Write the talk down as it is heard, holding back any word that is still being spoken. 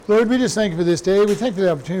Lord, we just thank you for this day. We thank you for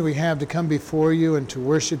the opportunity we have to come before you and to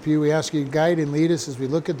worship you. We ask you to guide and lead us as we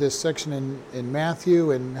look at this section in Matthew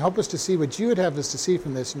and help us to see what you would have us to see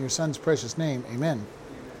from this in your Son's precious name. Amen.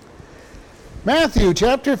 Matthew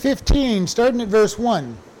chapter 15, starting at verse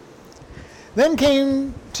 1. Then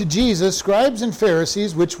came to Jesus scribes and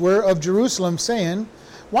Pharisees, which were of Jerusalem, saying,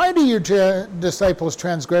 Why do your disciples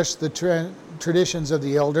transgress the traditions of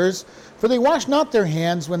the elders? For they wash not their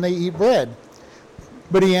hands when they eat bread.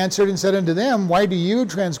 But he answered and said unto them, Why do you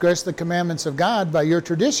transgress the commandments of God by your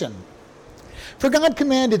tradition? For God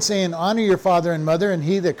commanded, saying, Honor your father and mother, and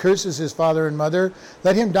he that curses his father and mother,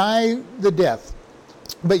 let him die the death.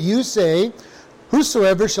 But you say,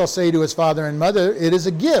 Whosoever shall say to his father and mother, It is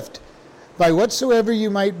a gift, by whatsoever you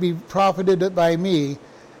might be profited by me,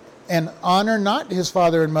 and honor not his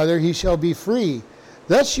father and mother, he shall be free.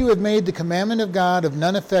 Thus you have made the commandment of God of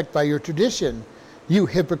none effect by your tradition. You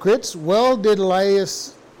hypocrites, well did Isaiah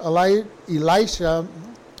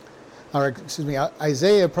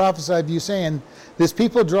prophesy of you, saying, This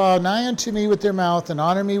people draw nigh unto me with their mouth, and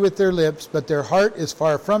honor me with their lips, but their heart is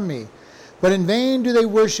far from me. But in vain do they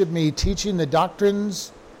worship me, teaching the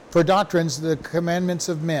doctrines the commandments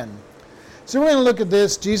of men. So we're going to look at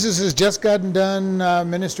this. Jesus has just gotten done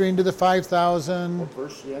ministering to the 5,000. What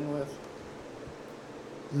verse you end with?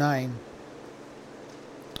 9.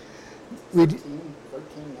 13,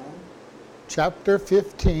 9? Chapter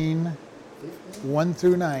 15, 15? 1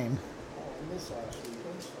 through 9. Oh, I missed last week.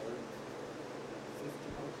 I'm sorry.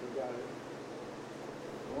 15, okay, got it.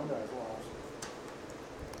 No wonder I was lost.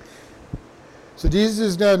 So Jesus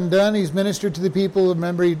is done. He's ministered to the people.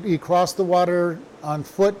 Remember, he crossed the water on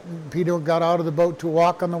foot. Peter got out of the boat to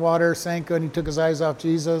walk on the water, sank, and he took his eyes off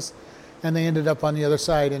Jesus, and they ended up on the other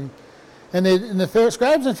side. And the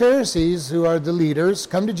scribes and Pharisees, who are the leaders,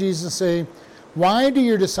 come to Jesus and say, Why do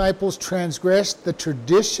your disciples transgress the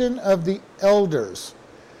tradition of the elders?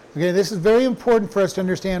 Okay, this is very important for us to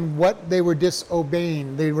understand what they were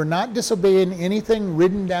disobeying. They were not disobeying anything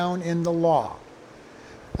written down in the law.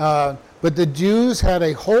 But the Jews had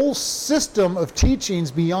a whole system of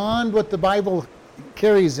teachings beyond what the Bible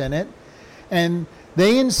carries in it. And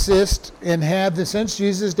they insist, and have since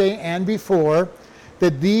Jesus' day and before,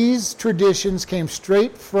 that these traditions came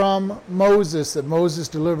straight from Moses, that Moses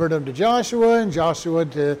delivered them to Joshua, and Joshua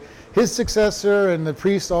to his successor, and the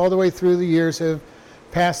priests all the way through the years have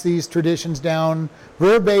passed these traditions down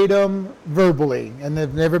verbatim, verbally, and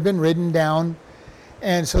they've never been written down.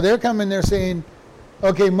 And so they're saying,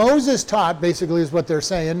 okay, Moses taught, basically is what they're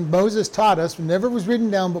saying. Moses taught us, it never was written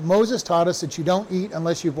down, but Moses taught us that you don't eat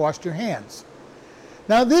unless you've washed your hands.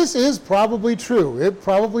 Now, this is probably true. It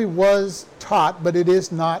probably was taught, but it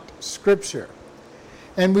is not Scripture.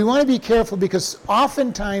 And we want to be careful because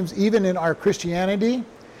oftentimes, even in our Christianity,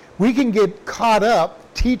 we can get caught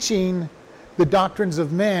up teaching the doctrines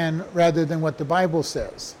of men rather than what the Bible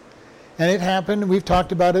says. And it happened, we've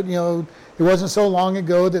talked about it, it wasn't so long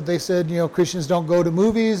ago that they said, Christians don't go to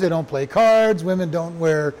movies, they don't play cards, women don't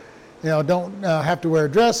wear, don't have to wear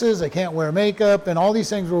dresses, they can't wear makeup, and all these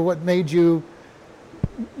things were what made you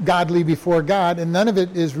godly before God, and none of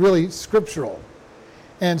it is really scriptural.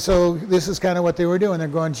 And so this is kind of what they were doing. They're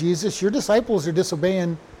going, Jesus, your disciples are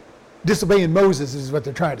disobeying Moses is what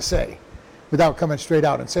they're trying to say, without coming straight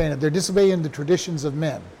out and saying it. They're disobeying the traditions of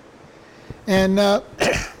men. And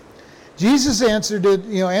Jesus answered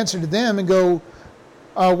to them and go,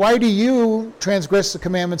 why do you transgress the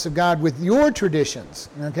commandments of God with your traditions?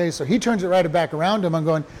 Okay, so he turns it right back around to him. I'm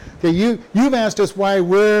going, okay, you've asked us why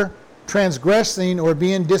we're transgressing or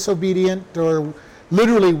being disobedient or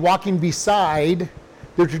literally walking beside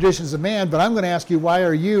the traditions of man, but I'm going to ask you, why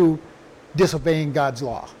are you disobeying God's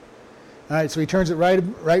law? All right, so he turns it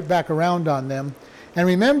right back around on them. And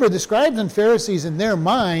remember, the scribes and Pharisees in their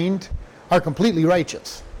mind are completely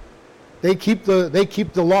righteous. They keep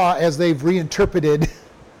the law as they've reinterpreted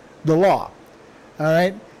the law. All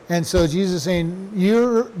right? And so Jesus is saying,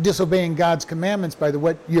 you're disobeying God's commandments by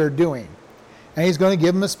what you're doing. And he's going to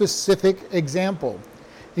give them a specific example.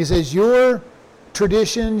 He says, your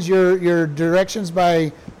traditions, your directions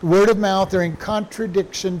by word of mouth are in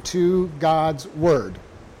contradiction to God's word.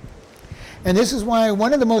 And this is why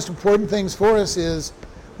one of the most important things for us is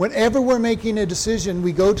whenever we're making a decision,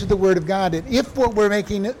 we go to the word of God. And if what we're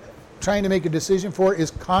trying to make a decision for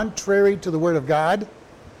is contrary to the word of God,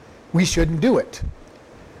 we shouldn't do it.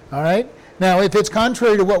 All right? Now, if it's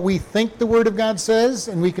contrary to what we think the Word of God says,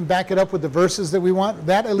 and we can back it up with the verses that we want,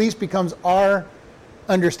 that at least becomes our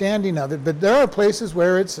understanding of it. But there are places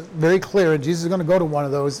where it's very clear, and Jesus is going to go to one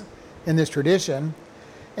of those in this tradition,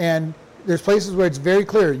 and there's places where it's very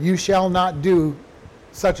clear, you shall not do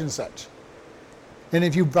such and such. And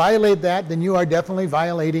if you violate that, then you are definitely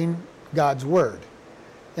violating God's word.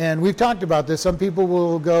 And we've talked about this. Some people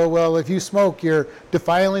will go, well, if you smoke, you're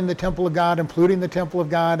defiling the temple of God, polluting the temple of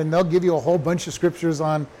God, and they'll give you a whole bunch of scriptures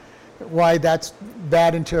on why that's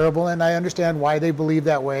bad and terrible, and I understand why they believe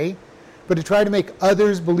that way. But to try to make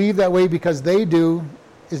others believe that way because they do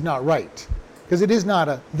is not right. Because it is not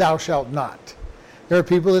a thou shalt not. There are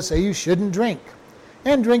people that say you shouldn't drink.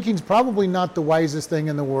 And drinking's probably not the wisest thing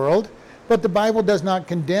in the world, but the Bible does not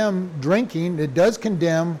condemn drinking. It does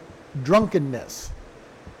condemn drunkenness.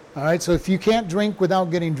 All right, so if you can't drink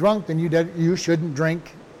without getting drunk, then you shouldn't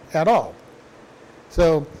drink at all.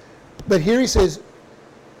 So, but here he says,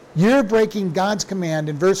 you're breaking God's command.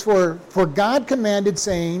 In verse 4, for God commanded,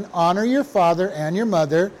 saying, honor your father and your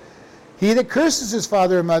mother. He that curses his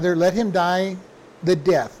father or mother, let him die the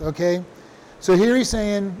death. Okay? So here he's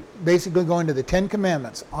saying, basically going to the 10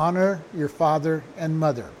 commandments. Honor your father and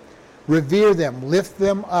mother. Revere them. Lift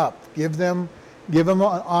them up. Give them an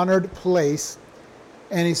honored place.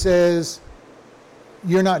 And he says,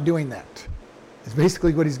 you're not doing that. It's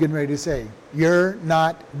basically what he's getting ready to say. You're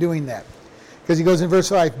not doing that. Because he goes in verse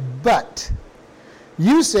 5, but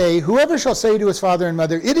you say, whoever shall say to his father and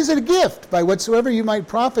mother, it is a gift by whatsoever you might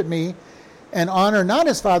profit me, and honor not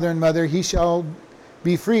his father and mother, he shall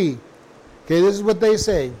be free. Okay, this is what they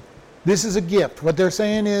say. This is a gift. What they're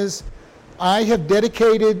saying is, I have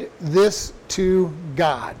dedicated this to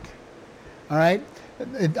God. All right?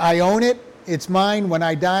 I own it. It's mine. When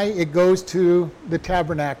I die, it goes to the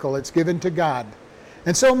tabernacle. It's given to God.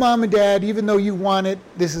 And so, Mom and Dad, even though you want it,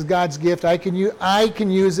 this is God's gift. I can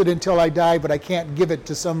use it until I die, but I can't give it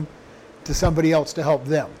to somebody else to help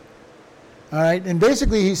them. All right? And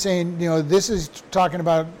basically he's saying, this is talking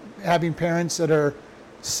about having parents that are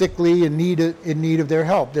sickly and in need of their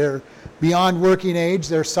help. They're beyond working age.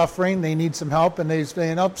 They're suffering. They need some help. And they're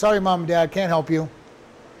saying, oh, sorry, Mom and Dad, can't help you.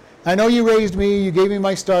 I know you raised me. You gave me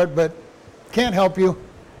my start, but can't help you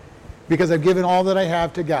because I've given all that I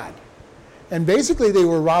have to God. And basically they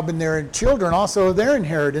were robbing their children also of their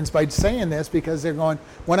inheritance by saying this, because they're going,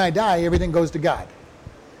 when I die, everything goes to God.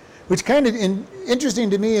 Which kind of interesting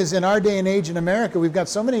to me is in our day and age in America, we've got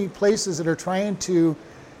so many places that are trying to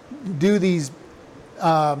do these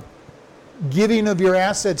giving of your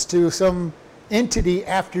assets to some entity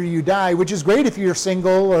after you die, which is great if you're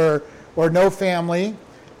single or no family.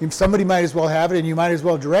 Somebody might as well have it and you might as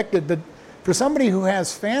well direct it. But for somebody who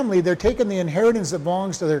has family, they're taking the inheritance that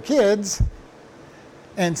belongs to their kids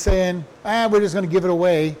and saying, we're just going to give it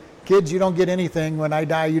away. Kids, you don't get anything. When I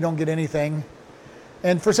die, you don't get anything.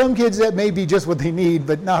 And for some kids, that may be just what they need,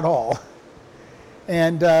 but not all.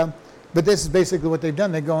 And but this is basically what they've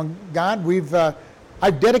done. They're going, God,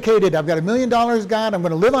 I've dedicated, I've got $1 million, God. I'm going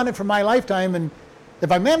to live on it for my lifetime. And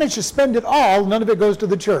if I manage to spend it all, none of it goes to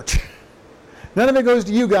the church. None of it goes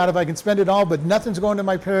to you, God, if I can spend it all, but nothing's going to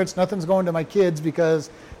my parents, nothing's going to my kids, because,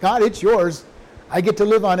 God, it's yours. I get to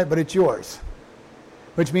live on it, but it's yours.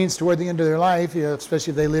 Which means toward the end of their life,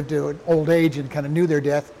 especially if they lived to an old age and kind of knew their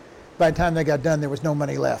death, by the time they got done, there was no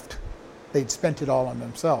money left. They'd spent it all on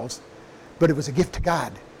themselves. But it was a gift to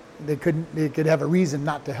God. They could have a reason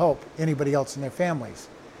not to help anybody else in their families.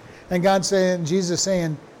 And God's saying, Jesus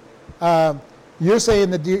saying, you're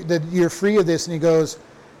saying that you're free of this, and he goes,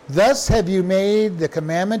 thus have you made the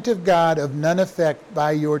commandment of God of none effect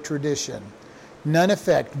by your tradition. None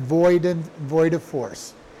effect, void of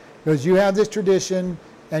force. Because you have this tradition,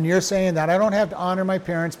 and you're saying that I don't have to honor my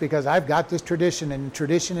parents because I've got this tradition, and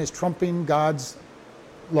tradition is trumping God's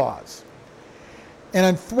laws. And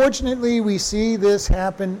unfortunately, we see this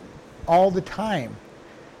happen all the time.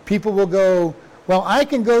 People will go, well, I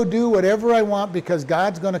can go do whatever I want because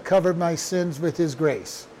God's going to cover my sins with his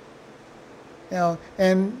grace.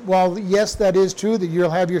 And while yes, that is true that you'll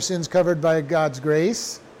have your sins covered by God's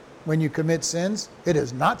grace when you commit sins, it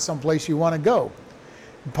is not someplace you want to go.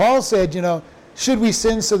 Paul said, should we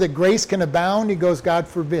sin so that grace can abound? He goes, God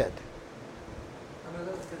forbid. I'm a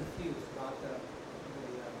little confused about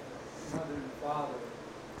the mother and father.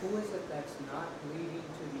 Who is it that's not leading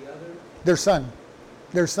to the other? Their son.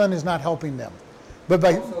 Their son is not helping them. But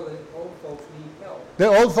also the old folks need help. The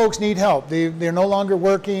old folks need help. They're no longer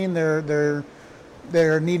working. They're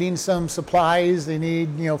needing some supplies. They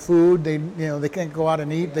need food. They can't go out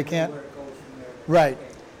and eat. They can't. Where it goes from there. Right. Okay.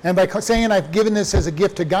 And by saying I've given this as a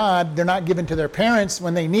gift to God, they're not given to their parents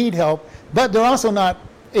when they need help, but they're also not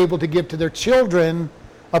able to give to their children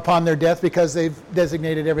upon their death because they've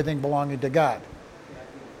designated everything belonging to God.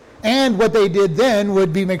 And what they did then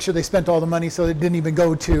would be make sure they spent all the money so it didn't even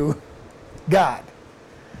go to God.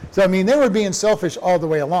 So, they were being selfish all the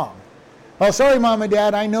way along. Oh, sorry, Mom and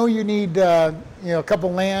Dad, I know you need a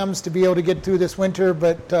couple lambs to be able to get through this winter,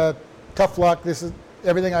 but tough luck. This is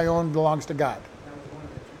everything I own belongs to God. That was one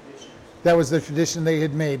of the traditions. That was the tradition they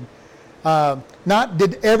had made. Not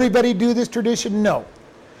did everybody do this tradition? No.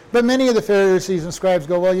 But many of the Pharisees and scribes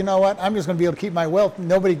go, well, you know what? I'm just going to be able to keep my wealth.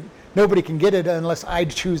 Nobody can get it unless I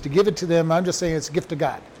choose to give it to them. I'm just saying it's a gift to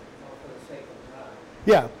God. All for the sake of God.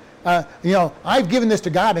 Yeah. I've given this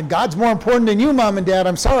to God, and God's more important than you, Mom and Dad.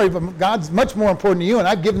 I'm sorry, but God's much more important to you, and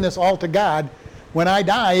I've given this all to God. When I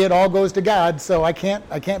die, it all goes to God, so I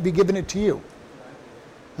can't be giving it to you.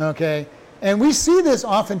 Okay? And we see this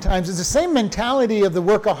oftentimes. It's the same mentality of the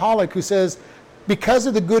workaholic who says, because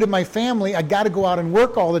of the good of my family, I got to go out and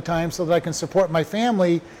work all the time so that I can support my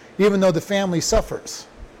family, even though the family suffers.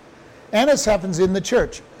 And this happens in the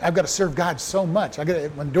church. I've got to serve God so much.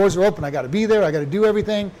 When doors are open, I got to be there. I got to do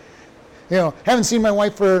everything. Haven't seen my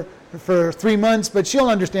wife for 3 months, but she'll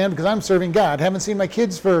understand because I'm serving God. Haven't seen my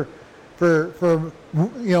kids for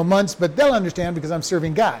months, but they'll understand because I'm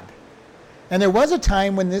serving God. And there was a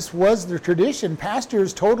time when this was the tradition.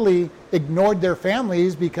 Pastors totally ignored their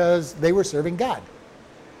families because they were serving God.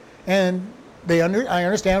 And I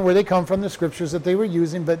understand where they come from, the scriptures that they were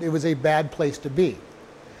using, but it was a bad place to be.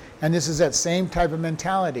 And this is that same type of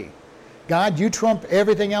mentality. God, you trump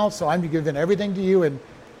everything else, so I'm giving everything to you. And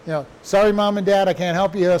sorry, Mom and Dad, I can't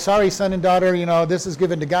help you. Sorry, son and daughter, this is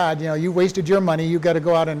given to God. You wasted your money. You got to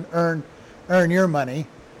go out and earn your money.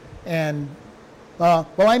 And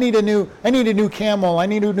I need a new camel. I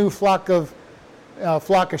need a new flock of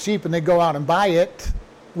sheep, and they go out and buy it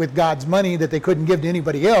with God's money that they couldn't give to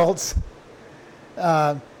anybody else,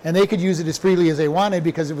 and they could use it as freely as they wanted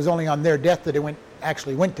because it was only on their death that it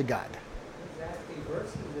actually went to God. Exactly,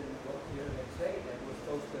 verses in what they say that we're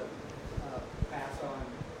supposed to pass on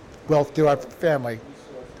Wealth to our family.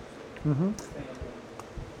 resources. Family.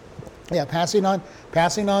 Yeah,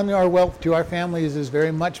 passing on our wealth to our families is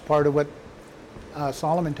very much part of what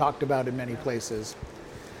Solomon talked about in many places.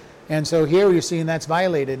 And so here you're seeing that's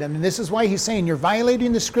violated. And this is why he's saying you're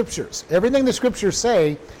violating the scriptures. Everything the scriptures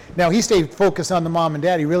say, now he stayed focused on the mom and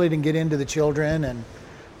dad. He really didn't get into the children and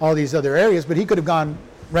all these other areas, but he could have gone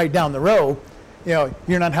right down the row. You're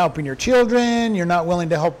not helping your children. You're not willing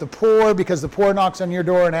to help the poor because the poor knocks on your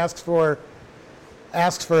door and asks for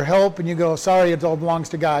help, and you go, sorry, it all belongs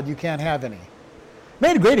to God. You can't have any.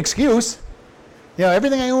 Made a great excuse.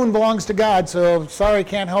 Everything I own belongs to God, so sorry,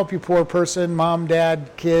 can't help you, poor person, mom, dad,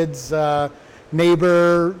 kids,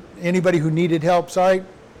 neighbor, anybody who needed help. Sorry,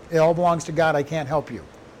 it all belongs to God. I can't help you.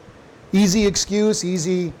 Easy excuse,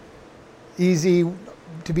 easy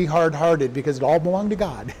to be hard-hearted because it all belonged to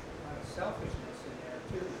God. A lot of selfishness in there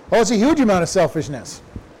too. Oh, it's a huge amount of selfishness.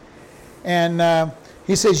 And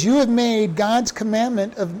he says, you have made God's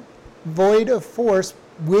commandment void of force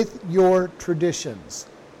with your traditions.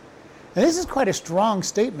 And this is quite a strong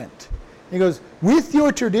statement. He goes, with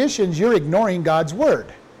your traditions, you're ignoring God's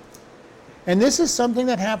word. And this is something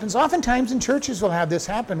that happens. Oftentimes in churches will have this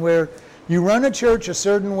happen where you run a church a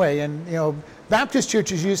certain way. And, Baptist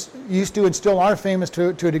churches used to and still are famous to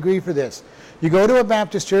a degree for this. You go to a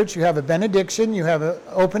Baptist church, you have a benediction, you have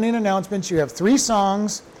opening announcements, you have 3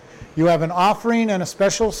 songs, you have an offering and a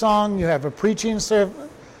special song, you have a preaching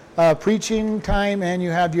time, and you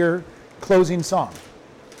have your closing song.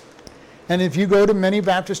 And if you go to many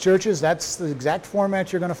Baptist churches, that's the exact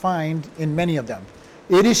format you're going to find in many of them.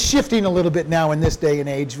 It is shifting a little bit now in this day and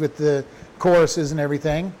age with the choruses and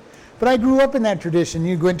everything. But I grew up in that tradition.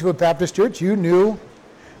 You go into a Baptist church, you knew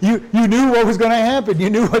what was going to happen. You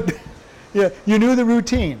knew you knew the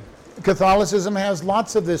routine. Catholicism has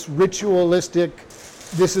lots of this ritualistic,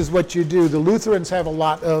 this is what you do. The Lutherans have a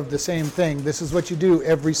lot of the same thing. This is what you do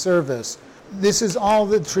every service. This is all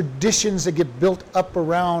the traditions that get built up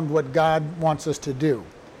around what God wants us to do.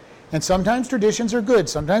 And sometimes traditions are good.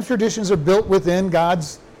 Sometimes traditions are built within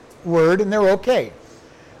God's word and they're okay.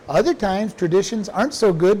 Other times traditions aren't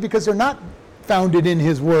so good because they're not founded in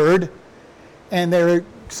his word and they're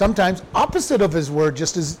sometimes opposite of his word,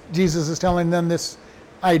 just as Jesus is telling them this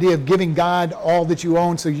idea of giving God all that you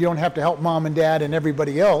own so you don't have to help mom and dad and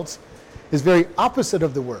everybody else is very opposite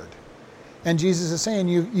of the word. And Jesus is saying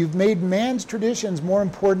you've made man's traditions more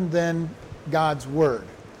important than God's word.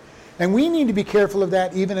 And we need to be careful of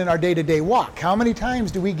that even in our day-to-day walk. How many times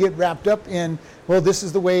do we get wrapped up in, well, this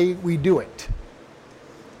is the way we do it?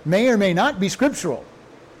 May or may not be scriptural.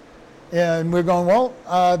 And we're going, well,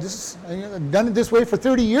 I've done it this way for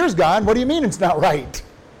 30 years, God. What do you mean it's not right?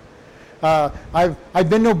 I've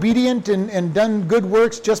been obedient and done good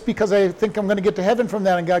works just because I think I'm going to get to heaven from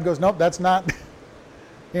that. And God goes, nope, that's not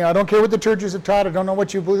I don't care what the churches have taught. I don't know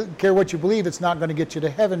care what you believe. It's not going to get you to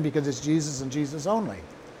heaven because it's Jesus and Jesus only.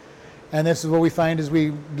 And this is what we find as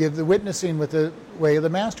we give the witnessing with the way of the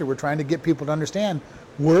Master. We're trying to get people to understand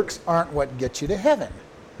works aren't what gets you to heaven.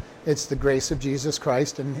 It's the grace of Jesus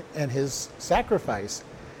Christ and his sacrifice.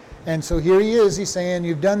 And so here he is. He's saying,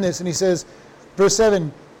 you've done this. And he says, verse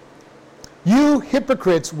 7, you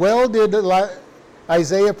hypocrites, well did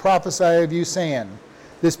Isaiah prophesy of you, saying,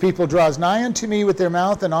 this people draws nigh unto me with their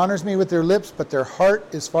mouth and honors me with their lips, but their heart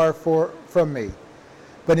is far from me.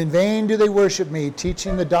 But in vain do they worship me,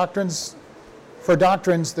 teaching the doctrines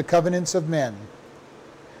the covenants of men.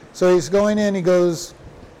 So he's going in, he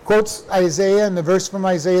quotes Isaiah, and the verse from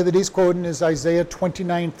Isaiah that he's quoting is Isaiah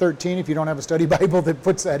 29:13, if you don't have a study Bible that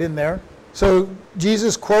puts that in there. So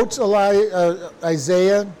Jesus quotes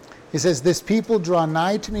Isaiah. He says, this people draw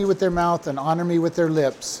nigh to me with their mouth and honor me with their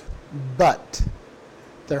lips, but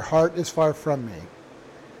their heart is far from me.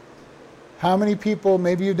 How many people,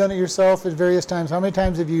 maybe you've done it yourself at various times, how many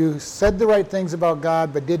times have you said the right things about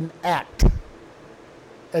God but didn't act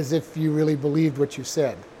as if you really believed what you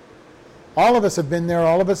said? All of us have been there,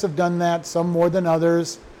 all of us have done that, some more than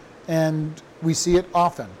others, and we see it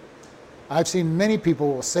often. I've seen many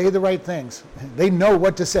people will say the right things. They know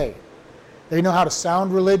what to say. They know how to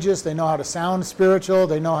sound religious, they know how to sound spiritual,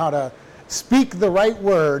 they know how to speak the right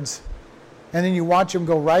words, and then you watch them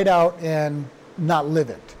go right out and not live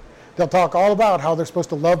it. They'll talk all about how they're supposed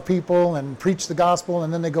to love people and preach the gospel,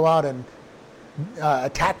 and then they go out and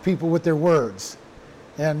attack people with their words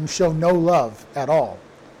and show no love at all.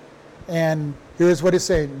 And here's what it's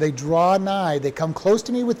saying. They draw nigh, they come close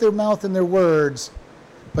to me with their mouth and their words,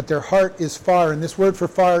 but their heart is far. And this word for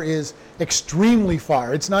far is extremely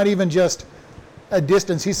far. It's not even just a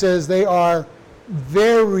distance. He says they are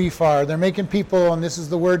very far. They're making people, and this is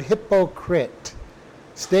the word hypocrite,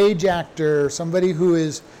 stage actor, somebody who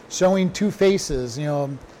is showing two faces.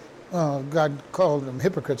 God called them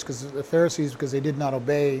hypocrites because the Pharisees, because they did not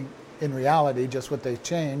obey in reality just what they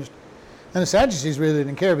changed. And the Sadducees really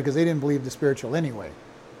didn't care because they didn't believe the spiritual anyway.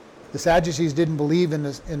 The Sadducees didn't believe in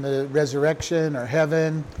the resurrection or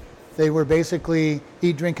heaven. They were basically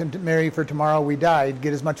eat, drink, and marry, for tomorrow we die.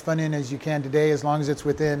 Get as much fun in as you can today, as long as it's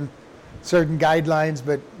within certain guidelines,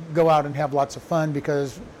 but go out and have lots of fun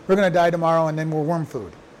because we're going to die tomorrow and then we're worm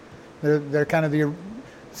food. They're kind of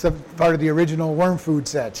part of the original worm food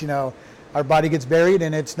sets. Our body gets buried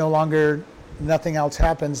and it's no longer, nothing else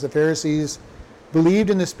happens. The Pharisees believed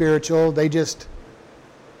in the spiritual. They just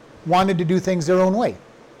wanted to do things their own way.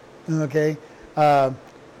 Okay?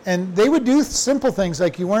 And they would do simple things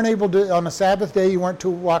like you weren't able to, on a Sabbath day, you weren't to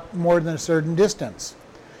walk more than a certain distance.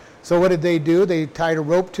 So what did they do? They tied a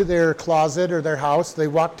rope to their closet or their house. They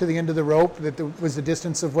walked to the end of the rope that was the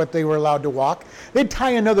distance of what they were allowed to walk. They'd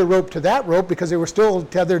tie another rope to that rope because they were still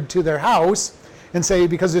tethered to their house and say,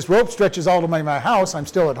 because this rope stretches all to my house, I'm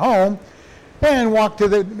still at home. And walk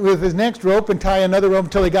with his next rope and tie another rope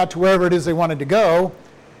until they got to wherever it is they wanted to go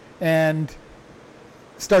and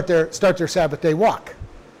start their Sabbath day walk.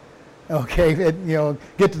 Okay,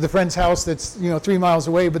 get to the friend's house that's 3 miles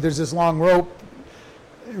away, but there's this long rope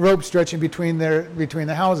stretching between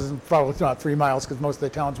the houses, and probably not 3 miles because most of the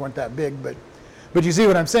towns weren't that big, but you see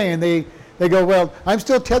what I'm saying. They go, well, I'm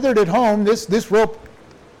still tethered at home. This rope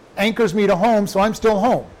anchors me to home, so I'm still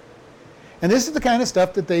home. And this is the kind of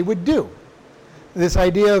stuff that they would do. This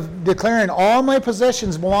idea of declaring all my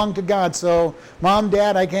possessions belong to God. So mom,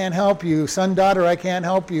 dad, I can't help you. Son, daughter, I can't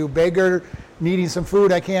help you. Beggar, needing some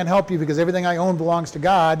food, I can't help you because everything I own belongs to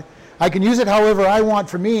God. I can use it however I want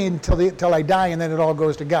for me until I die, and then it all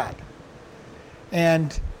goes to God.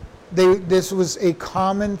 And this was a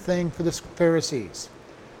common thing for the Pharisees,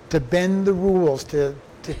 to bend the rules, to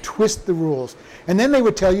twist the rules. And then they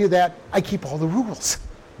would tell you that I keep all the rules.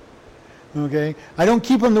 Okay? I don't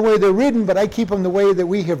keep them the way they're written, but I keep them the way that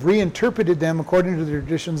we have reinterpreted them according to the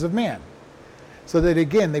traditions of man. So that,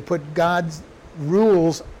 again, they put God's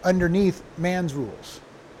rules underneath man's rules.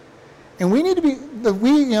 And we need to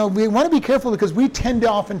we want to be careful because we tend to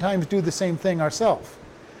oftentimes do the same thing ourselves.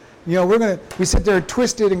 We sit there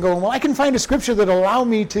twisted and go, well, I can find a scripture that'll allow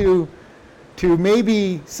me to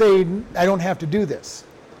maybe say I don't have to do this.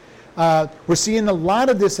 We're seeing a lot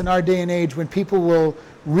of this in our day and age when people will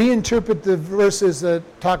reinterpret the verses that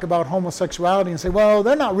talk about homosexuality and say, well,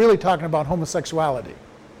 they're not really talking about homosexuality.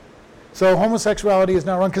 So homosexuality is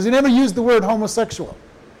not wrong because they never used the word homosexual.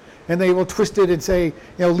 And they will twist it and say,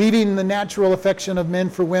 leaving the natural affection of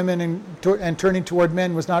men for women and turning toward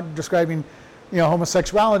men was not describing,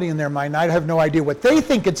 homosexuality in their mind. I have no idea what they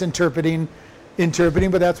think it's interpreting,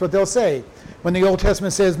 interpreting, but that's what they'll say. When the Old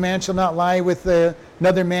Testament says man shall not lie with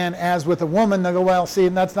another man as with a woman, they'll go, well, see,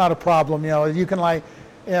 that's not a problem. You can lie,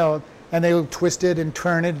 and they'll twist it and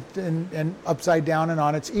turn it and upside down and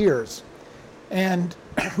on its ears. And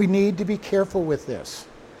we need to be careful with this,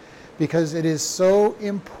 because it is so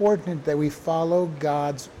important that we follow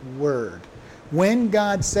God's word. When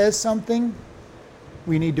God says something,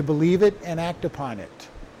 we need to believe it and act upon it.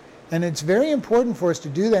 And it's very important for us to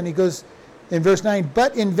do that. And he goes in verse 9,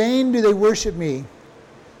 but in vain do they worship me,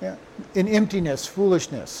 in emptiness,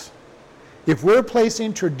 foolishness. If we're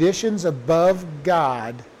placing traditions above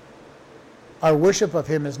God, our worship of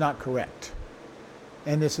him is not correct.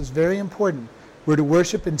 And this is very important. We're to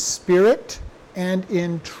worship in spirit and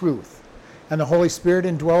in truth. And the Holy Spirit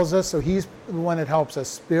indwells us, so he's the one that helps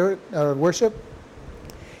us worship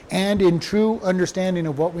and in true understanding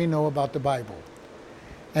of what we know about the Bible.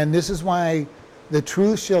 And this is why the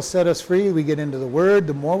truth shall set us free. We get into the Word.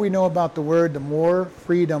 The more we know about the Word, the more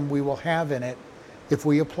freedom we will have in it if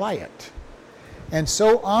we apply it. And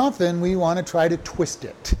so often we want to try to twist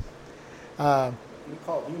it. We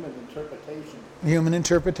call it human interpretation. Human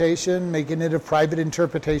interpretation, making it a private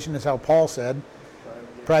interpretation is how Paul said.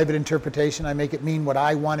 Private interpretation, I make it mean what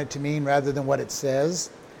I want it to mean rather than what it says.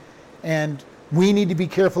 And we need to be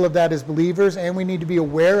careful of that as believers, and we need to be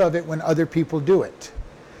aware of it when other people do it.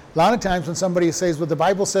 A lot of times when somebody says, well, the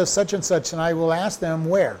Bible says such and such, and I will ask them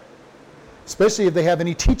where. Especially if they have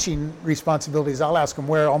any teaching responsibilities, I'll ask them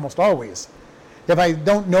where almost always. If I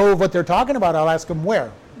don't know what they're talking about, I'll ask them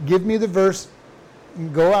where. Give me the verse,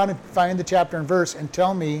 go out and find the chapter and verse and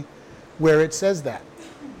tell me where it says that.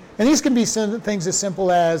 And these can be things as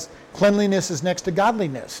simple as cleanliness is next to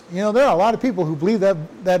godliness. There are a lot of people who believe that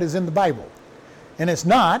that is in the Bible. And it's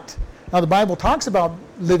not. Now the Bible talks about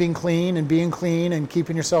living clean and being clean and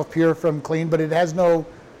keeping yourself pure from clean, but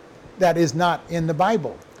that is not in the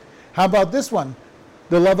Bible. How about this one?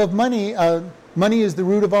 The love of money, money is the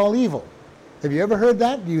root of all evil. Have you ever heard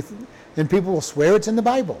that? And people will swear it's in the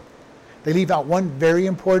Bible. They leave out one very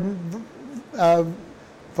important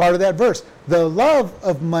part of that verse. The love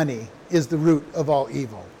of money is the root of all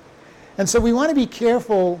evil. And so we want to be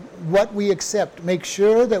careful what we accept. Make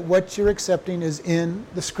sure that what you're accepting is in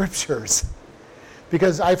the scriptures.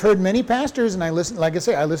 Because I've heard many pastors, and I listen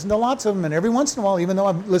to lots of them, and every once in a while, even though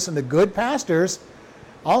I've listened to good pastors,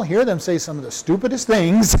 I'll hear them say some of the stupidest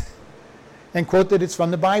things and quote that it's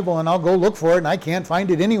from the Bible, and I'll go look for it, and I can't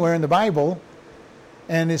find it anywhere in the Bible.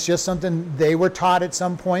 And it's just something they were taught at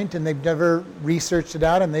some point, and they've never researched it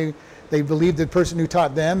out, and they believe the person who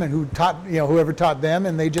taught them and who taught, whoever taught them,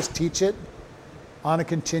 and they just teach it on a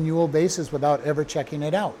continual basis without ever checking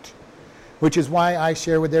it out. Which is why I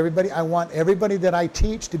share with everybody, I want everybody that I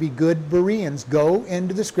teach to be good Bereans. Go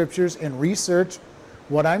into the scriptures and research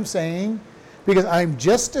what I'm saying, because I'm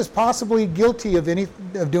just as possibly guilty of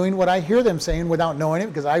doing what I hear them saying without knowing it,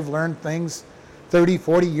 because I've learned things 30,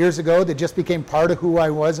 40 years ago that just became part of who I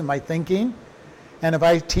was in my thinking. And if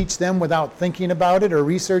I teach them without thinking about it or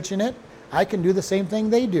researching it, I can do the same thing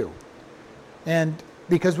they do. And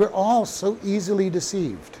because we're all so easily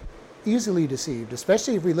deceived,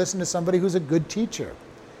 especially if we listen to somebody who's a good teacher.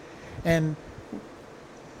 And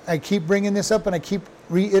I keep bringing this up and I keep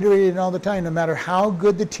reiterating it all the time. No matter how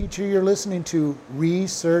good the teacher you're listening to,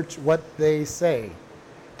 research what they say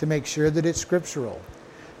to make sure that it's scriptural.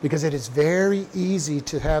 Because it is very easy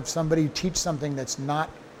to have somebody teach something that's not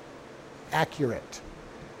accurate.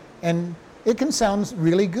 And it can sound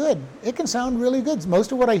really good.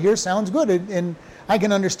 Most of what I hear sounds good, and I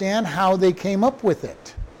can understand how they came up with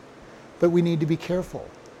it. But we need to be careful.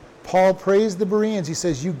 Paul praised the Bereans. He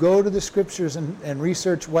says, you go to the scriptures and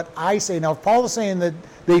research what I say. Now, if Paul is saying that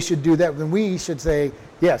they should do that, then we should say,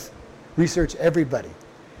 yes, research everybody.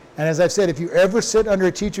 And as I've said, if you ever sit under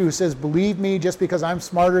a teacher who says, believe me, just because I'm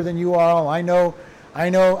smarter than you are, I know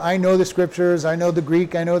the scriptures, I know the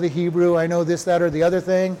Greek, I know the Hebrew, I know this, that, or the other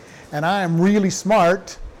thing, and I am really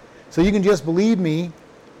smart, so you can just believe me,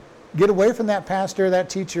 get away from that pastor, that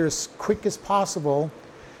teacher as quick as possible,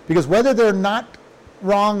 because whether they're not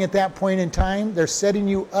wrong at that point in time, they're setting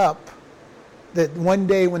you up that one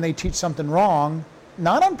day when they teach something wrong,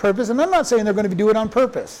 not on purpose, and I'm not saying they're going to do it on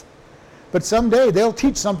purpose, but someday they'll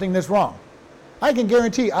teach something that's wrong. I can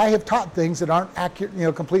guarantee I have taught things that aren't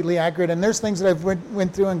accurate, completely accurate, and there's things that I've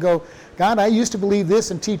went through and go, God, I used to believe this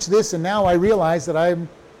and teach this, and now I realize that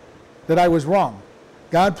I was wrong.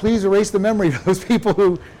 God, please erase the memory of those people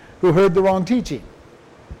who heard the wrong teaching.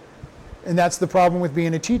 And that's the problem with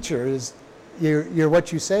being a teacher, is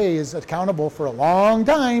what you say is accountable for a long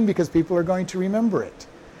time, because people are going to remember it,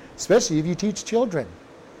 especially if you teach children.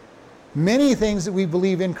 Many things that we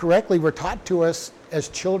believe incorrectly were taught to us as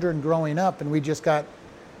children growing up, and we just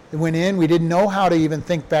went in. We didn't know how to even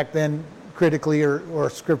think back then critically or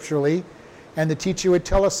scripturally, and the teacher would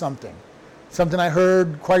tell us something. Something I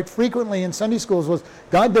heard quite frequently in Sunday schools was,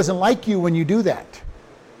 God doesn't like you when you do that.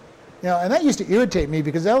 And that used to irritate me,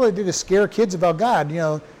 because all they did is scare kids about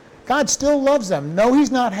God. God still loves them. No,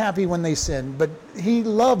 he's not happy when they sin, but he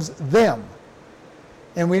loves them.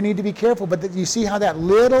 And we need to be careful. But you see how that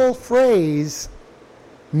little phrase,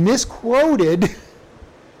 misquoted,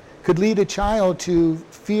 could lead a child to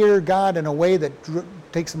fear God in a way that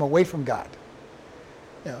takes them away from God.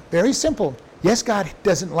 Very simple. Yes, God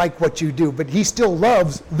doesn't like what you do, but he still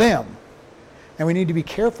loves them. And we need to be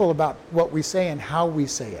careful about what we say and how we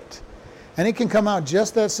say it. And it can come out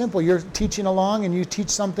just that simple. You're teaching along and you teach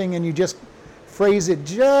something and you just phrase it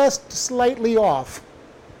just slightly off,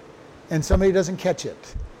 and somebody doesn't catch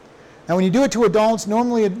it. Now when you do it to adults,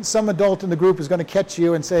 normally some adult in the group is going to catch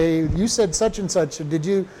you and say, you said such and such, is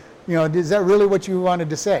that really what you wanted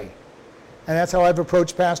to say? And that's how I've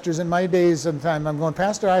approached pastors in my days of time. I'm going,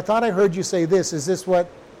 Pastor, I thought I heard you say this. Is this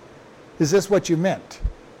what you meant?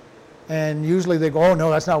 And usually they go, oh no,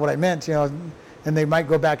 that's not what I meant, and they might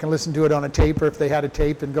go back and listen to it on a tape, or if they had a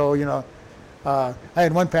tape, and go, I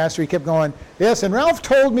had one pastor, he kept going, yes, and Ralph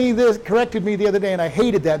told me this, corrected me the other day, and I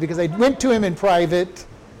hated that, because I went to him in private,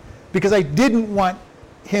 because I didn't want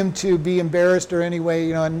him to be embarrassed or anyway,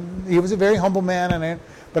 and he was a very humble man,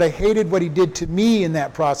 but I hated what he did to me in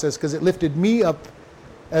that process, because it lifted me up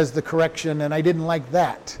as the correction, and I didn't like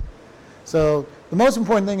that. So the most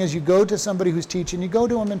important thing is you go to somebody who's teaching, you go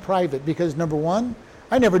to them in private, because number one,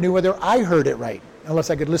 I never knew whether I heard it right, unless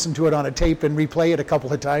I could listen to it on a tape and replay it a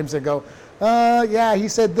couple of times and go, yeah, he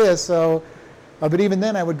said this. So, but even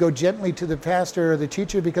then I would go gently to the pastor or the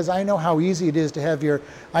teacher, because I know how easy it is to have your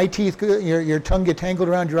eye teeth, your tongue get tangled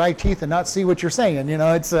around your eye teeth and not see what you're saying.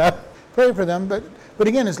 It's pray for them. But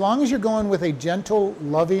again, as long as you're going with a gentle,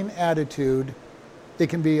 loving attitude, it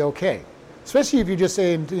can be okay. Especially if you're just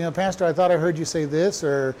saying, Pastor, I thought I heard you say this,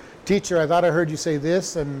 or teacher, I thought I heard you say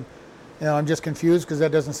this, and I'm just confused because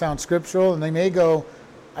that doesn't sound scriptural. And they may go,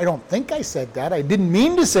 I don't think I said that. I didn't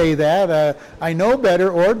mean to say that. I know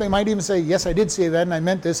better. Or they might even say, yes, I did say that, and I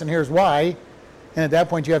meant this, and here's why. And at that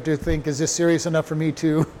point, you have to think, is this serious enough for me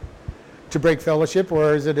to break fellowship,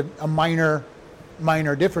 or is it a minor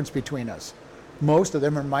difference between us? Most of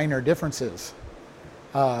them are minor differences,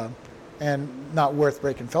 and not worth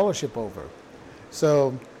breaking fellowship over.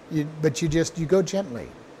 So, you go gently.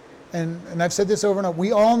 And I've said this over and over,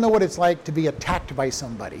 we all know what it's like to be attacked by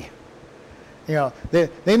somebody.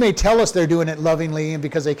 They may tell us they're doing it lovingly and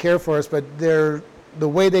because they care for us, but the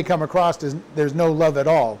way they come across is there's no love at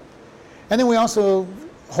all. And then we also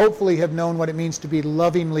hopefully have known what it means to be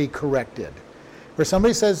lovingly corrected. Where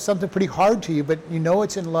somebody says something pretty hard to you, but you know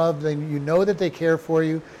it's in love, then you know that they care for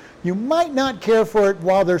you. You might not care for it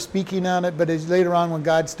while they're speaking on it, but as later on when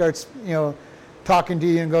God starts, talking to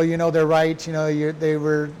you and go, they're right,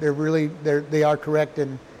 they are correct,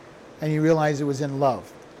 and you realize it was in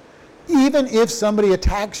love. Even if somebody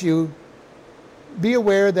attacks you, be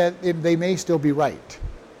aware that they may still be right.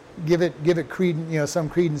 Give it credence, some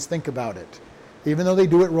credence, think about it, even though they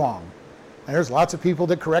do it wrong. And there's lots of people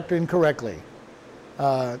that correct incorrectly,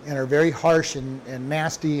 and are very harsh and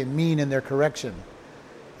nasty and mean in their correction.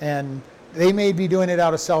 And they may be doing it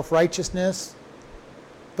out of self-righteousness,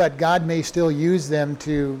 but God may still use them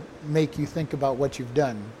to make you think about what you've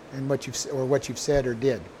done and what you've said or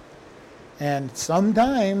did. And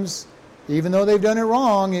sometimes, even though they've done it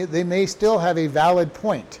wrong, they may still have a valid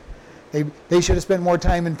point. They should have spent more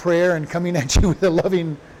time in prayer and coming at you with a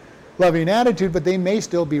loving attitude, but they may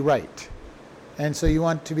still be right. And so you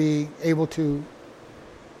want to be able to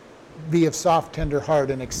be of soft, tender heart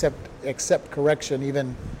and accept correction,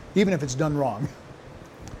 even if it's done wrong.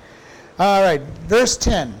 All right, verse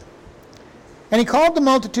 10. And he called the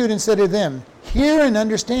multitude and said to them, hear and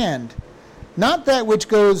understand, not that which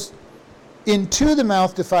goes into the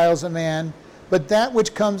mouth defiles a man, but that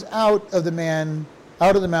which comes out of the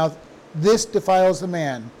mouth, this defiles the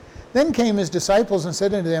man. Then came his disciples and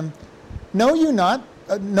said unto them, know you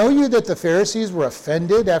that the Pharisees were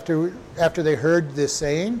offended after they heard this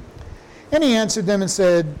saying? And he answered them and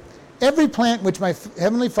said, every plant which my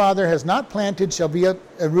heavenly Father has not planted shall be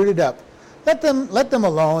rooted up. Let them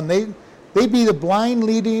alone. They be the blind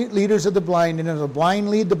leaders of the blind, and if the blind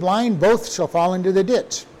lead the blind, both shall fall into the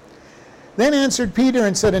ditch. Then answered Peter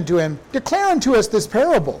and said unto him, declare unto us this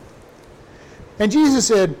parable. And Jesus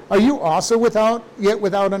said, are you also without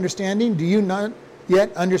understanding? Do you not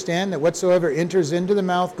yet understand that whatsoever enters into the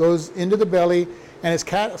mouth goes into the belly and is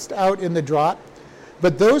cast out in the draught?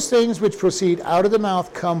 But those things which proceed out of the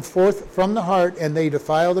mouth come forth from the heart, and they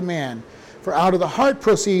defile the man. For out of the heart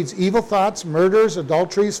proceeds evil thoughts, murders,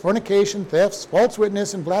 adulteries, fornication, thefts, false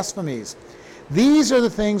witness, and blasphemies. These are the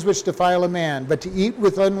things which defile a man, but to eat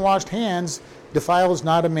with unwashed hands defiles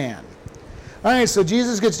not a man. All right, so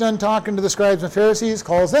Jesus gets done talking to the scribes and Pharisees,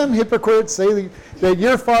 calls them hypocrites, say that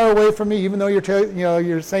you're far away from me, even though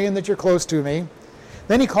you're saying that you're close to me.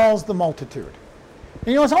 Then he calls the multitude.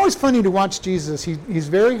 And it's always funny to watch Jesus. He's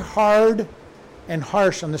very hard and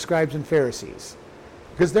harsh on the scribes and Pharisees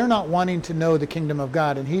because they're not wanting to know the kingdom of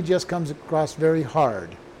God, and he just comes across very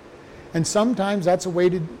hard. And sometimes that's a way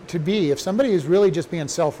to be. If somebody is really just being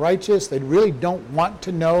self-righteous, they really don't want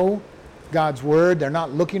to know God's word, they're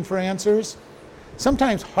not looking for answers,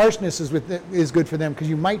 sometimes harshness is good for them because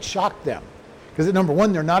you might shock them. Because number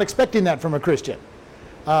one, they're not expecting that from a Christian.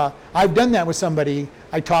 I've done that with somebody.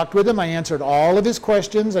 I talked with him. I answered all of his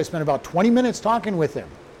questions. I spent about 20 minutes talking with him,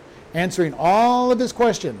 answering all of his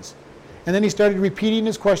questions. And then he started repeating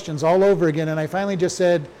his questions all over again. And I finally just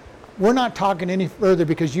said, we're not talking any further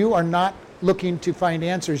because you are not looking to find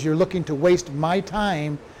answers. You're looking to waste my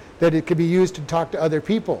time that it could be used to talk to other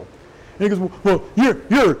people. And he goes, well,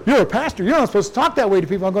 you're a pastor. You're not supposed to talk that way to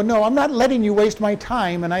people. I go, no, I'm not letting you waste my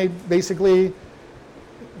time. And I basically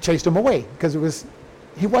chased him away because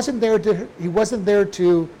he wasn't there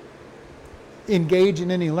to engage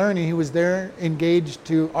in any learning. He was there engaged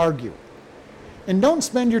to argue. And don't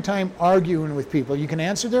spend your time arguing with people. You can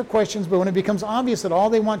answer their questions, but when it becomes obvious that all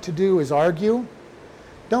they want to do is argue,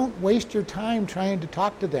 don't waste your time trying to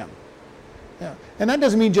talk to them. Yeah. And that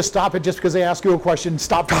doesn't mean just stop it just because they ask you a question,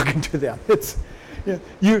 stop talking to them. It's,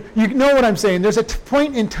 you know what I'm saying. There's a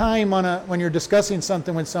point in time when you're discussing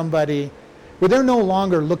something with somebody where they're no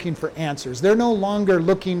longer looking for answers. They're no longer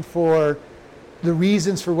looking for the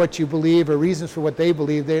reasons for what you believe or reasons for what they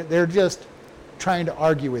believe. They're just trying to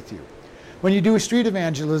argue with you. When you do street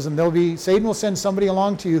evangelism, Satan will send somebody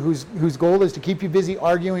along to you whose goal is to keep you busy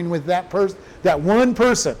arguing with that one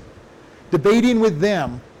person, debating with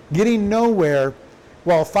them, getting nowhere,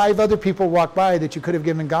 while 5 other people walk by that you could have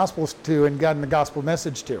given gospels to and gotten the gospel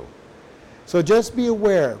message to. So just be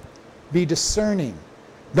aware, be discerning.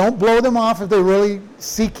 Don't blow them off if they're really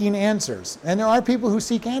seeking answers. And there are people who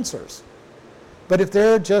seek answers. But if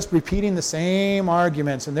they're just repeating the same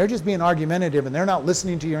arguments and they're just being argumentative and they're not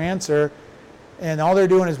listening to your answer and all they're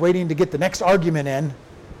doing is waiting to get the next argument in,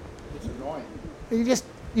 It's annoying.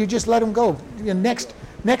 you just let them go.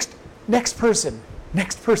 Next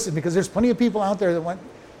person, because there's plenty of people out there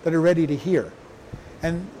that are ready to hear.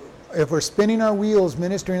 And if we're spinning our wheels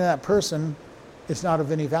ministering to that person, it's not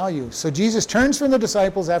of any value. So Jesus turns from the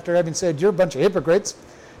disciples after having said, you're a bunch of hypocrites.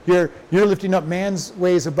 You're lifting up man's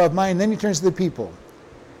ways above mine. Then he turns to the people.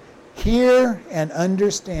 Hear and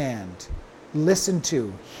understand. Listen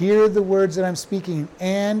to. Hear the words that I'm speaking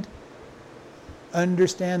and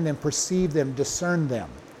understand them, perceive them, discern them.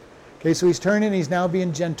 Okay, so he's turning, he's now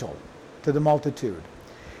being gentle to the multitude.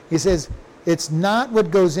 He says, it's not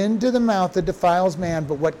what goes into the mouth that defiles man,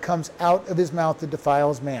 but what comes out of his mouth that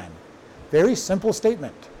defiles man. Very simple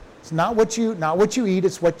statement. It's not what you eat,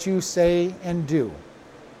 it's what you say and do.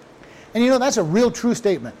 And that's a real true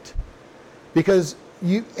statement. Because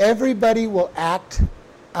everybody will act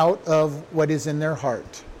out of what is in their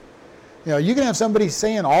heart. You can have somebody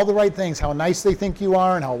saying all the right things, how nice they think you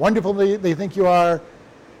are and how wonderful they think you are,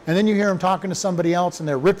 and then you hear them talking to somebody else and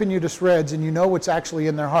they're ripping you to shreds, and you know what's actually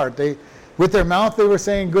in their heart. With their mouth they were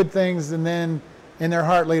saying good things, and then in their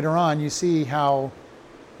heart later on you see how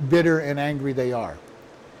bitter and angry they are.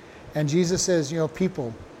 And Jesus says,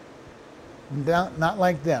 people, not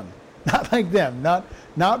like them. Not like them.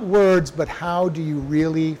 Not words, but how do you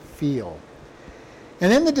really feel?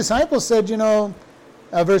 And then the disciples said,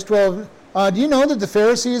 verse 12, do you know that the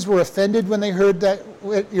Pharisees were offended when they heard that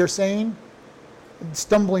what you're saying?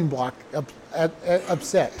 Stumbling block,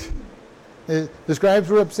 upset. The scribes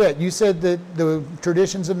were upset. You said that the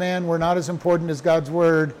traditions of man were not as important as God's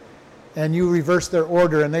word, and you reversed their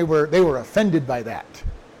order, and they were offended by that.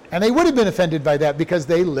 And they would have been offended by that because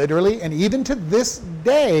they literally, and even to this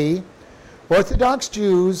day, Orthodox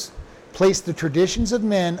Jews place the traditions of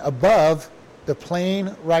men above the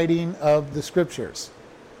plain writing of the scriptures.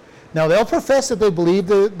 Now they'll profess that they believe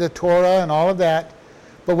the Torah and all of that,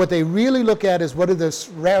 but what they really look at is what have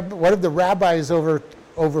the rabbis over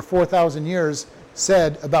 4,000 years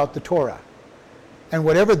said about the Torah. And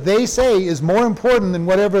whatever they say is more important than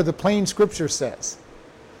whatever the plain scripture says.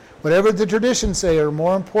 Whatever the traditions say are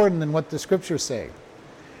more important than what the scriptures say.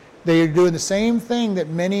 They are doing the same thing that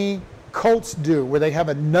many cults do, where they have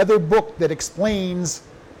another book that explains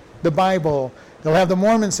the Bible, They'll have the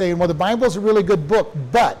Mormons saying, well, the Bible's a really good book,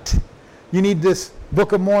 but you need this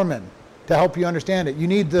Book of Mormon to help you understand it. You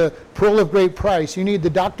need the Pearl of Great Price. You need the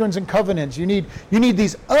Doctrines and Covenants. You need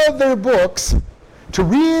these other books to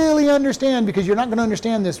really understand, because you're not going to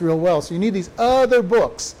understand this real well. So you need these other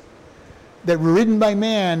books that were written by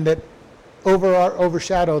man that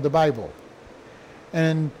overshadow the Bible.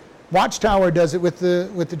 And Watchtower does it with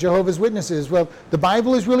the Jehovah's Witnesses. Well, the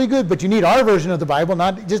Bible is really good, but you need our version of the Bible,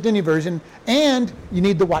 not just any version, and you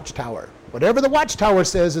need the Watchtower. Whatever the Watchtower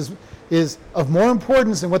says is of more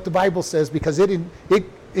importance than what the Bible says, because it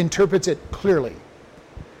interprets it clearly.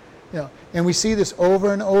 And we see this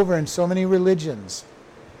over and over in so many religions.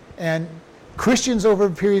 And Christians over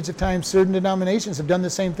periods of time, certain denominations have done the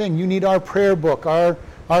same thing. You need our prayer book, our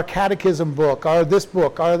catechism book, our this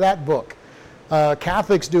book, our that book.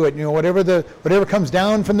 Catholics do it. Whatever comes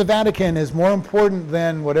down from the Vatican is more important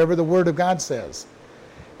than whatever the Word of God says.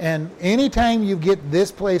 And anytime you get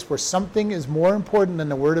this place where something is more important than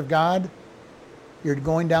the Word of God, you're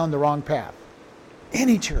going down the wrong path.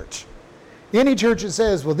 Any church that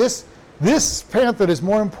says, well, this pamphlet is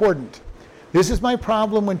more important. This is my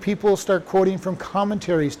problem when people start quoting from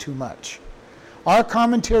commentaries too much. Our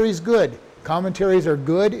commentary is good. Commentaries are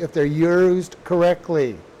good if they're used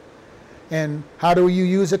correctly. And how do you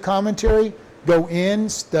use a commentary? Go in,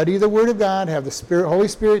 study the Word of God, have the Holy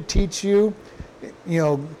Spirit teach you.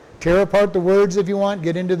 Tear apart the words if you want,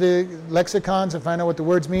 get into the lexicons and find out what the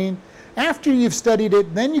words mean. After you've studied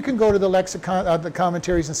it, then you can go to the lexicon, the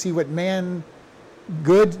commentaries, and see what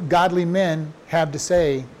good, godly men have to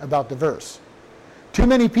say about the verse. Too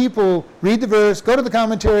many people read the verse, go to the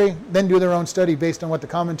commentary, then do their own study based on what the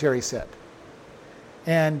commentary said.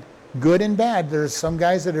 And good and bad, there's some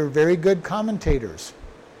guys that are very good commentators.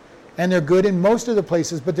 And they're good in most of the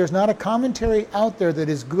places, but there's not a commentary out there that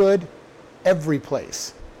is good every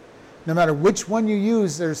place. No matter which one you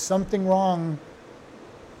use, there's something wrong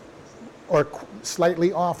or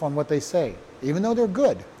slightly off on what they say, even though they're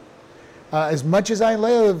good. As much as I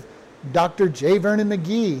love Dr. J. Vernon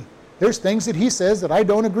McGee, there's things that he says that I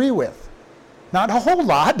don't agree with. Not a whole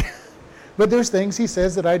lot, but there's things he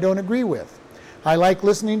says that I don't agree with. I like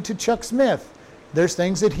listening to Chuck Smith. There's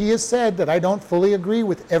things that he has said that I don't fully agree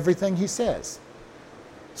with everything he says.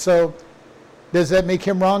 So does that make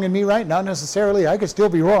him wrong and me right? Not necessarily. I could still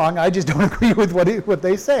be wrong. I just don't agree with what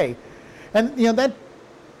they say. And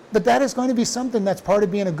but that is going to be something that's part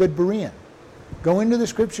of being a good Berean. Go into the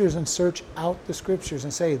Scriptures and search out the Scriptures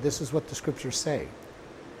and say, this is what the Scriptures say.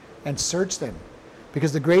 And search them.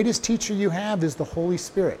 Because the greatest teacher you have is the Holy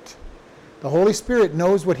Spirit. The Holy Spirit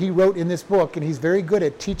knows what he wrote in this book, and he's very good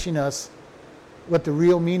at teaching us what the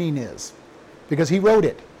real meaning is. Because he wrote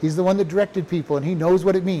it. He's the one that directed people, and he knows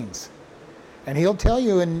what it means. And he'll tell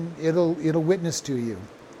you, and it'll witness to you.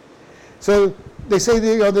 So they say,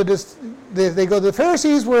 they go, the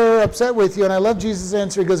Pharisees were upset with you, and I love Jesus'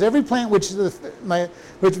 answer. He goes, every plant which my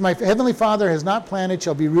heavenly Father has not planted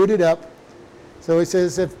shall be rooted up. So he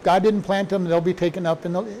says, if God didn't plant them, they'll be taken up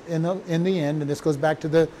in the end. And this goes back to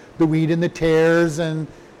the wheat and the tares and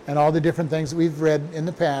all the different things that we've read in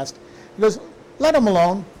the past. He goes, let them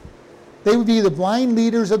alone. They would be the blind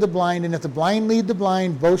leaders of the blind, and if the blind lead the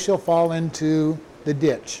blind, both shall fall into the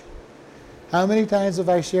ditch. How many times have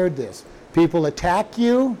I shared this? People attack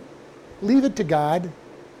you, leave it to God.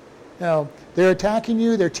 They're attacking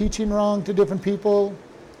you, they're teaching wrong to different people.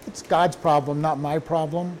 It's God's problem, not my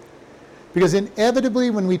problem. Because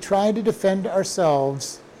inevitably, when we try to defend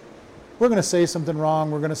ourselves, we're going to say something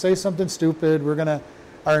wrong, we're going to say something stupid,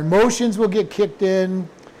 our emotions will get kicked in.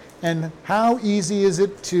 And how easy is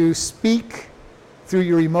it to speak through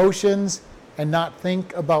your emotions and not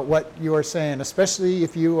think about what you are saying, especially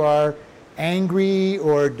if you are angry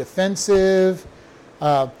or defensive.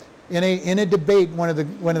 In a debate, one of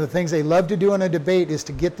the things they love to do in a debate is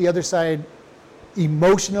to get the other side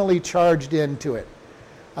emotionally charged into it.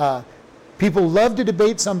 People love to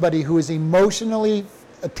debate somebody who is emotionally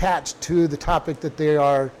attached to the topic that they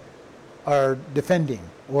are defending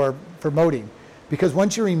or promoting. Because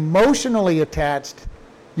once you're emotionally attached,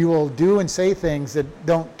 you will do and say things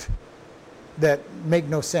that make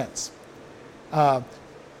no sense. A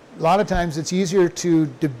lot of times it's easier to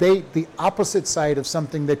debate the opposite side of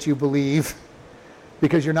something that you believe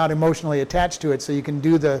because you're not emotionally attached to it, so you can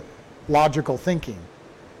do the logical thinking.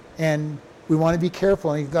 And we want to be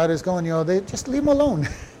careful. And God is going, they just leave them alone.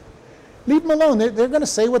 Leave them alone. They're going to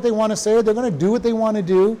say what they want to say, or they're going to do what they want to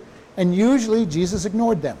do. And usually Jesus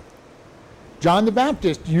ignored them. John the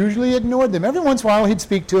Baptist usually ignored them. Every once in a while he'd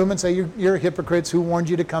speak to them and say, you're hypocrites, who warned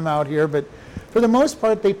you to come out here? But for the most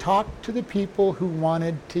part, they talked to the people who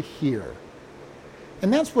wanted to hear.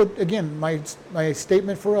 And that's what, again, my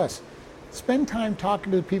statement for us. Spend time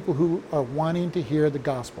talking to the people who are wanting to hear the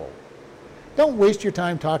gospel. Don't waste your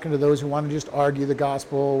time talking to those who want to just argue the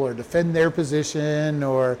gospel or defend their position,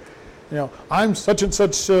 or, I'm such and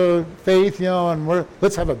such faith, and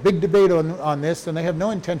let's have a big debate on this, and they have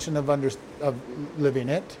no intention of living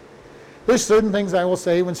it. There's certain things I will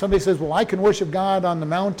say when somebody says, well, I can worship God on the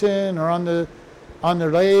mountain or on the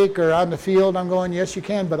lake or on the field. I'm going, yes, you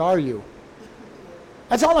can, but are you?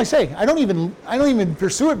 That's all I say. I don't even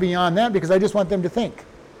pursue it beyond that, because I just want them to think.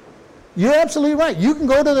 You're absolutely right. You can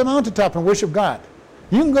go to the mountaintop and worship God.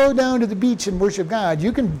 You can go down to the beach and worship God.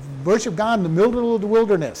 You can worship God in the middle of the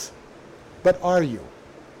wilderness. But are you?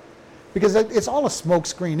 Because it's all a smoke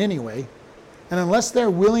screen anyway. And unless they're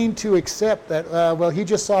willing to accept that, he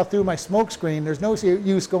just saw through my smoke screen, there's no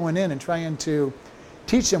use going in and trying to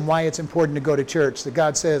teach them why it's important to go to church. That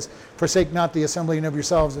God says, forsake not the assembling of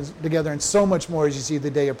yourselves together, and so much more as you see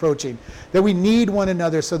the day approaching. That we need one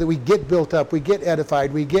another so that we get built up, we get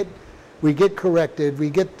edified, we get corrected, we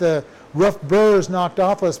get the rough burrs knocked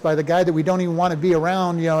off us by the guy that we don't even want to be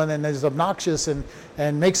around, and then is obnoxious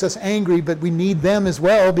and makes us angry, but we need them as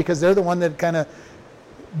well, because they're the one that kind of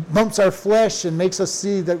bumps our flesh and makes us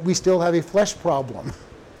see that we still have a flesh problem.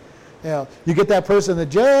 You get that person that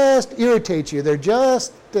just irritates you. They're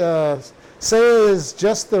just says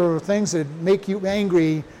just the things that make you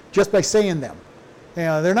angry just by saying them.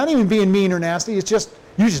 They're not even being mean or nasty. It's just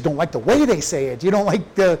you just don't like the way they say it. You don't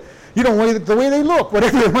like the way they look,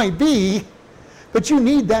 whatever it might be. But you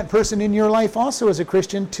need that person in your life also as a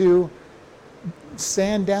Christian to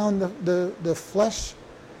sand down the flesh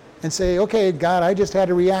and say, okay, God, I just had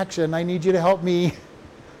a reaction. I need you to help me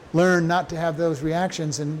learn not to have those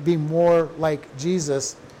reactions and be more like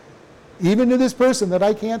Jesus, even to this person that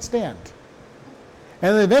I can't stand.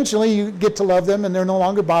 And then eventually you get to love them and they're no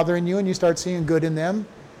longer bothering you and you start seeing good in them.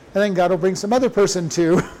 And then God will bring some other person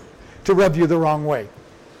to rub you the wrong way.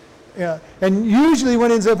 And usually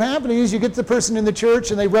what ends up happening is you get the person in the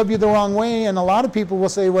church and they rub you the wrong way, and a lot of people will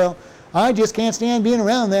say, well, I just can't stand being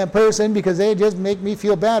around that person because they just make me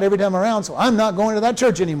feel bad every time I'm around, so I'm not going to that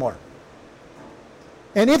church anymore.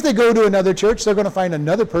 And if they go to another church, they're going to find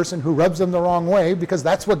another person who rubs them the wrong way, because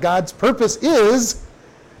that's what God's purpose is,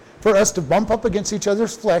 for us to bump up against each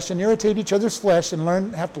other's flesh and irritate each other's flesh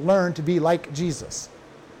and have to learn to be like Jesus.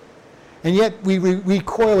 And yet we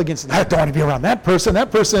recoil against it. I don't want to be around that person.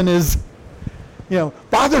 That person is,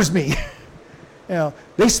 bothers me.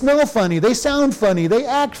 They smell funny. They sound funny. They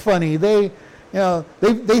act funny. They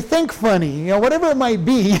think funny. Whatever it might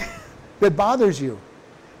be that bothers you.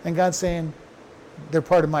 And God's saying, they're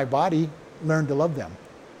part of my body. Learn to love them.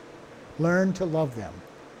 Learn to love them.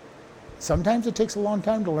 Sometimes it takes a long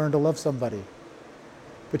time to learn to love somebody.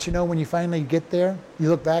 But when you finally get there, you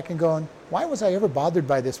look back and go, why was I ever bothered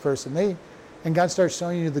by this person? And God starts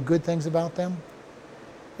showing you the good things about them.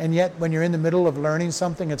 And yet, when you're in the middle of learning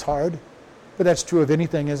something, it's hard. But that's true of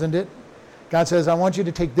anything, isn't it? God says, I want you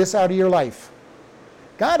to take this out of your life.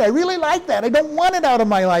 God, I really like that. I don't want it out of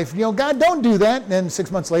my life. God, don't do that. And then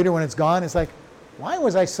 6 months later when it's gone, it's like, why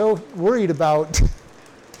was I so worried about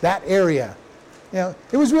that area?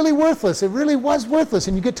 It was really worthless. It really was worthless.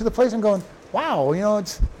 And you get to the place and going, wow,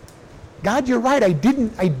 it's, God, you're right. I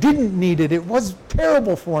didn't need it. It was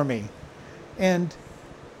terrible for me. And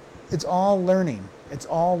it's all learning. It's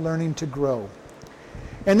all learning to grow.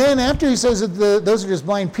 And then after he says that those are just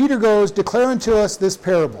blind, Peter goes, declare unto us this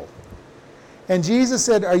parable. And Jesus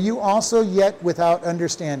said, are you also yet without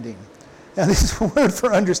understanding? Now this word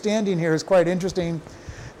for understanding here is quite interesting,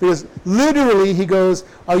 because literally he goes,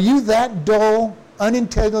 are you that dull,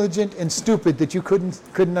 unintelligent, and stupid that you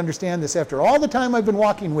couldn't understand this after all the time I've been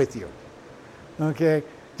walking with you? Okay,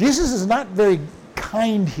 Jesus is not very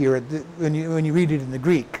kind here when you read it in the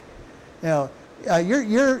Greek. You're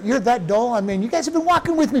that dull. I mean, you guys have been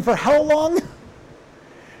walking with me for how long?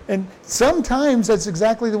 And sometimes that's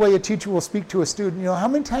exactly the way a teacher will speak to a student. How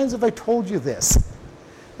many times have I told you this?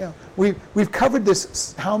 We've covered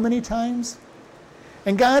this how many times?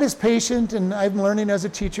 And God is patient, and I'm learning as a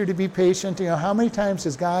teacher to be patient. How many times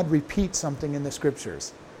does God repeat something in the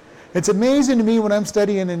scriptures? It's amazing to me when I'm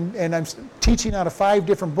studying and I'm teaching out of 5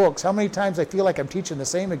 different books, how many times I feel like I'm teaching the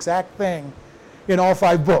same exact thing in all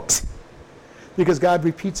 5 books. Because God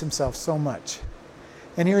repeats himself so much.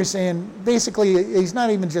 And here he's saying, basically, he's not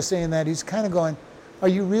even just saying that, he's kind of going, are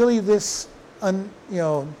you really this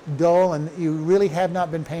dull, and you really have not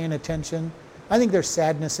been paying attention? I think there's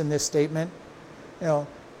sadness in this statement.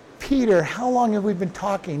 Peter, how long have we been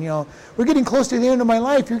talking? We're getting close to the end of my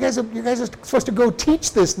life. You guys are supposed to go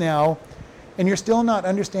teach this now, and you're still not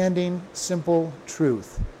understanding simple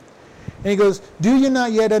truth. And he goes, do you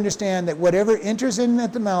not yet understand that whatever enters in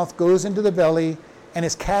at the mouth goes into the belly and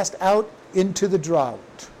is cast out into the draught?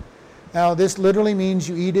 Now, this literally means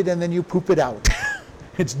you eat it and then you poop it out.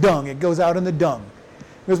 It's dung. It goes out in the dung.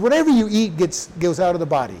 Because whatever you eat goes out of the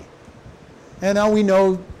body. And now we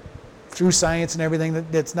know through science and everything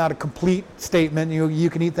that that's not a complete statement. You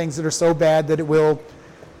can eat things that are so bad that it will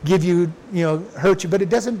give you, hurt you, but it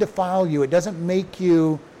doesn't defile you. It doesn't make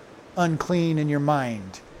you unclean in your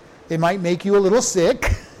mind. It might make you a little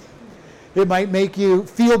sick. It might make you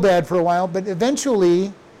feel bad for a while, but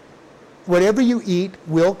eventually, whatever you eat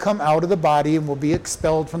will come out of the body and will be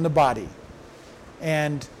expelled from the body.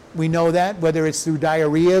 And we know that, whether it's through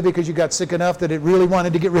diarrhea because you got sick enough that it really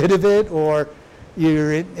wanted to get rid of it, or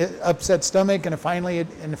your upset stomach and finally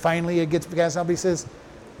it gets gas out. He says,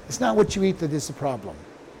 it's not what you eat that is the problem.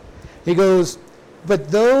 He goes, but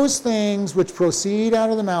those things which proceed out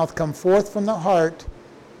of the mouth come forth from the heart,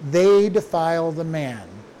 they defile the man.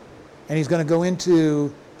 And he's going to go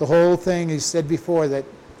into the whole thing he said before, that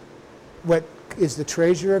what is the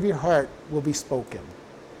treasure of your heart will be spoken.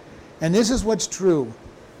 And this is what's true.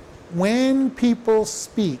 When people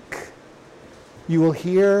speak, you will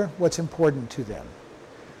hear what's important to them.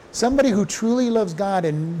 Somebody who truly loves God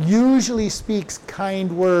and usually speaks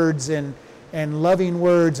kind words and loving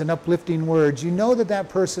words and uplifting words, you know that that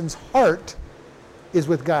person's heart is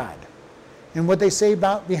with God. And what they say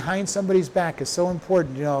about behind somebody's back is so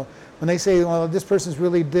important. When they say, well, this person's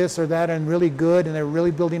really this or that and really good, and they're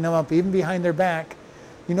really building them up, even behind their back,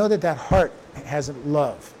 you know that heart has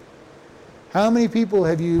love. How many people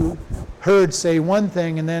have you heard say one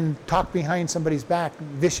thing and then talk behind somebody's back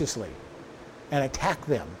viciously and attack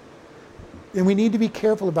them? And we need to be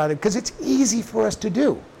careful about it because it's easy for us to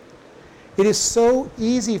do. It is so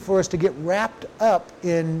easy for us to get wrapped up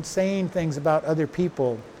in saying things about other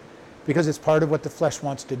people because it's part of what the flesh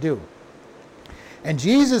wants to do. And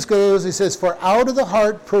Jesus goes, he says, for out of the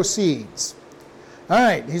heart proceeds. All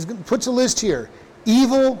right, he puts a list here.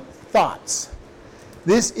 Evil thoughts.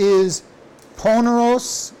 This is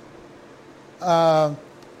poneros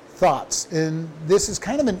thoughts. And this is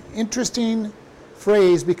kind of an interesting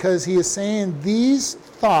phrase because he is saying these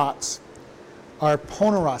thoughts are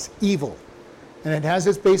poneros, evil. And it has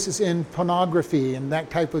its basis in pornography and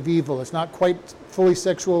that type of evil. It's not quite fully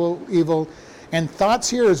sexual evil. And thoughts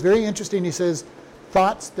here is very interesting. He says,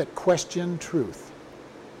 thoughts that question truth.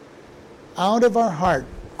 Out of our heart,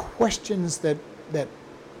 questions that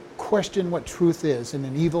question what truth is in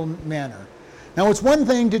an evil manner. Now, it's one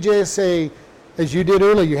thing to just say, as you did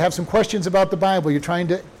earlier, you have some questions about the Bible. You're trying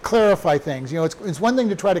to clarify things. It's one thing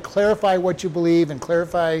to try to clarify what you believe and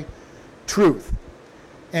clarify truth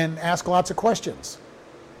and ask lots of questions.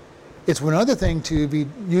 It's one other thing to be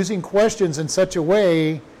using questions in such a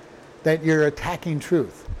way that you're attacking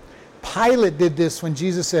truth. Pilate did this when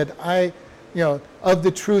Jesus said, of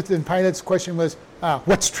the truth, and Pilate's question was,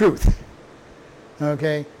 what's truth?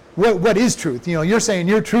 Okay, what is truth? You're saying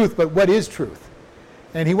you're truth, but what is truth?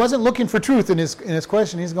 And he wasn't looking for truth in his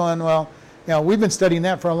question. He's going, we've been studying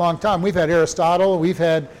that for a long time. We've had Aristotle, we've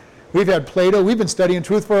had Plato, we've been studying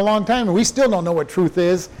truth for a long time, and we still don't know what truth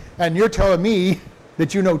is, and you're telling me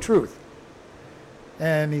that you know truth.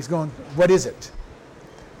 And he's going, what is it?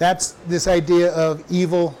 That's this idea of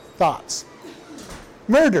evil thoughts.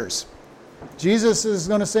 Murders. Jesus is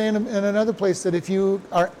going to say in another place that if you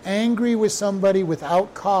are angry with somebody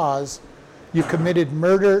without cause, you committed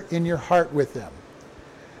murder in your heart with them.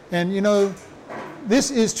 And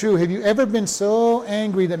this is true. Have you ever been so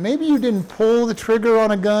angry that maybe you didn't pull the trigger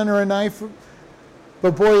on a gun or a knife,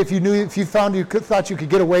 but boy, if you thought you could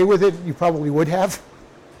get away with it, you probably would have.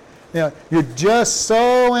 You're just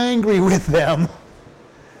so angry with them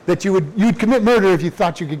that you'd commit murder if you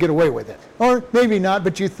thought you could get away with it. Or maybe not,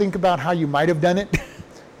 but you think about how you might have done it.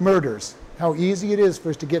 Murders. How easy it is for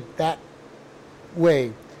us to get that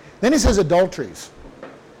way. Then he says adulteries.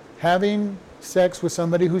 Having sex with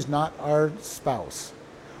somebody who's not our spouse.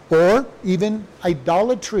 Or even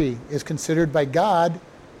idolatry is considered by God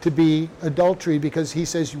to be adultery because he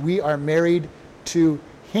says we are married to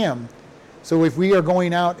him. So if we are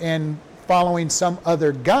going out and following some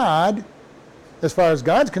other god, as far as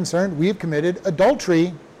God's concerned, we have committed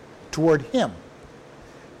adultery toward him.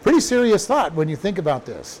 Pretty serious thought when you think about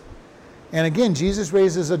this. And again, Jesus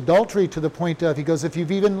raises adultery to the point of, he goes, if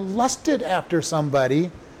you've even lusted after somebody,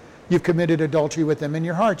 you've committed adultery with them in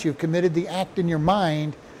your heart. You've committed the act in your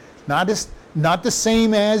mind, not the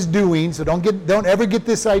same as doing. So don't ever get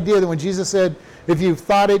this idea that when Jesus said, if you've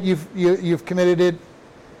thought it, you've committed it.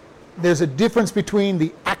 There's a difference between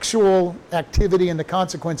the actual activity and the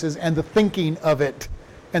consequences and the thinking of it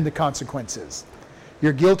and the consequences.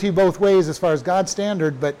 You're guilty both ways as far as God's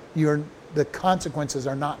standard, but the consequences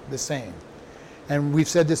are not the same. And we've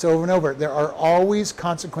said this over and over. There are always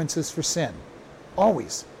consequences for sin.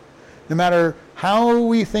 Always. No matter how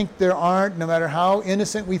we think there aren't, no matter how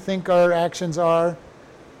innocent we think our actions are,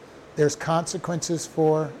 there's consequences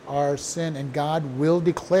for our sin, and God will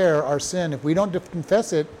declare our sin. If we don't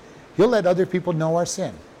confess it, he'll let other people know our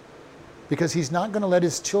sin, because he's not going to let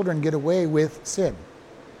his children get away with sin.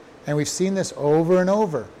 And we've seen this over and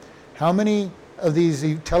over. How many of these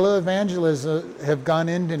televangelists have gone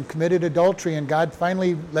in and committed adultery, and God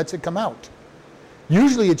finally lets it come out?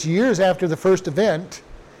 Usually it's years after the first event,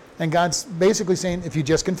 and God's basically saying, if you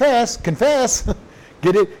just confess,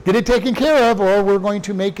 get it taken care of, or we're going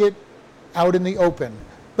to make it out in the open.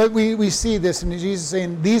 But we see this, and Jesus is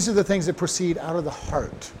saying, these are the things that proceed out of the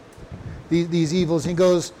heart. These evils. He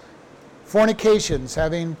goes, fornications,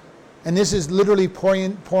 and this is literally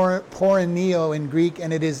porneo in Greek,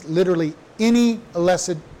 and it is literally any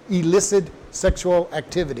illicit sexual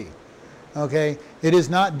activity. Okay? It is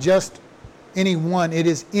not just any one, it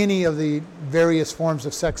is any of the various forms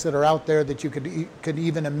of sex that are out there that you could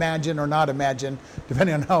even imagine or not imagine,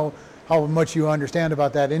 depending on how much you understand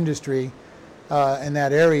about that industry and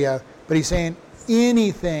that area. But he's saying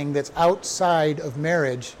anything that's outside of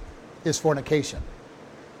marriage is fornication.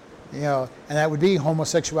 And that would be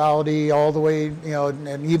homosexuality all the way,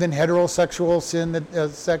 and even heterosexual sin, that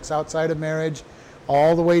sex outside of marriage,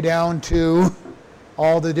 all the way down to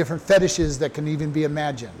all the different fetishes that can even be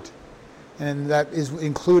imagined. And that is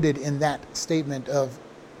included in that statement of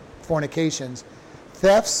fornications.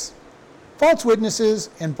 Thefts, false witnesses,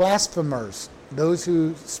 and blasphemers, those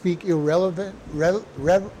who speak irreverently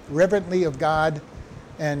of God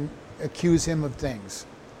and accuse him of things.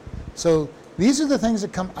 So these are the things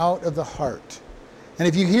that come out of the heart. And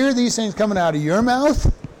if you hear these things coming out of your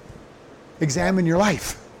mouth, examine your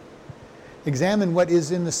life. Examine what is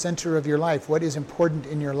in the center of your life, what is important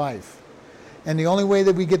in your life. And the only way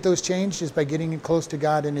that we get those changed is by getting close to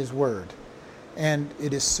God and his word. And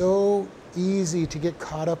it is so easy to get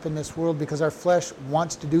caught up in this world because our flesh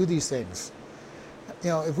wants to do these things.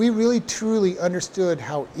 If we really truly understood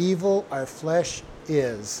how evil our flesh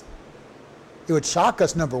is, it would shock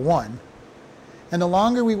us, number one. And the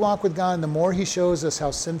longer we walk with God, the more he shows us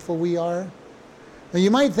how sinful we are. Now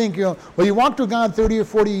you might think, you walked with God 30 or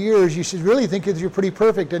 40 years, you should really think that you're pretty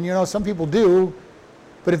perfect. And some people do.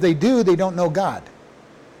 But if they do, they don't know God.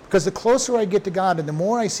 Because the closer I get to God and the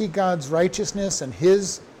more I see God's righteousness and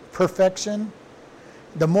his perfection,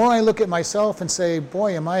 the more I look at myself and say,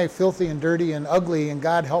 boy, am I filthy and dirty and ugly, and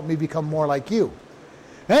God help me become more like you.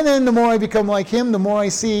 And then the more I become like him, the more I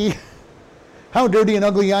see how dirty and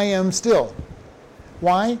ugly I am still.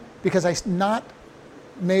 Why? Because I'm not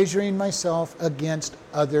measuring myself against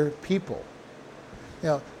other people.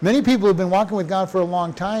 Many people who have been walking with God for a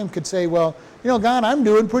long time could say, well, God, I'm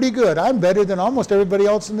doing pretty good. I'm better than almost everybody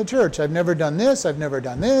else in the church. I've never done this. I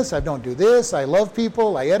don't do this. I love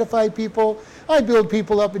people. I edify people. I build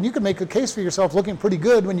people up. And you can make a case for yourself looking pretty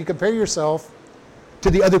good when you compare yourself to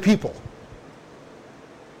the other people.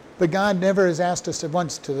 But God never has asked us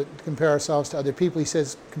once to compare ourselves to other people. He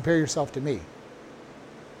says, compare yourself to me.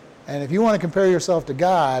 And if you want to compare yourself to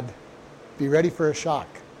God, be ready for a shock.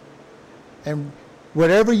 And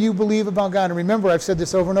whatever you believe about God, and remember, I've said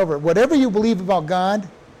this over and over, whatever you believe about God,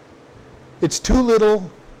 it's too little,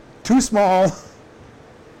 too small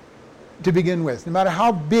to begin with, no matter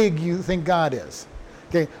how big you think God is.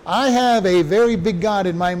 Okay, I have a very big God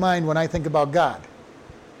in my mind when I think about God.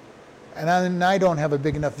 And I don't have a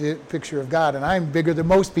big enough picture of God, and I'm bigger than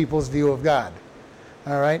most people's view of God.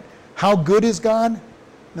 All right? How good is God?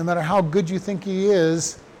 No matter how good you think he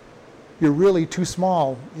is, you're really too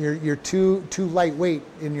small. You're too lightweight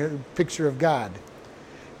in your picture of God.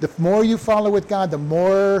 The more you follow with God, the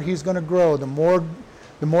more he's going to grow. The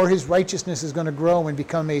more his righteousness is going to grow and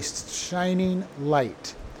become a shining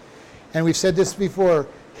light. And we've said this before,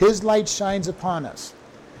 his light shines upon us.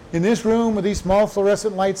 In this room with these small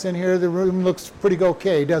fluorescent lights in here, the room looks pretty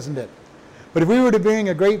okay, doesn't it? But if we were to bring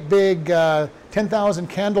a great big 10,000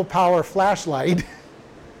 candle power flashlight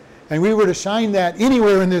and we were to shine that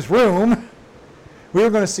anywhere in this room, we were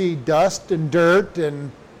going to see dust and dirt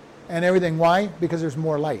and everything. Why? Because there's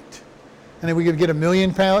more light. And if we could get 1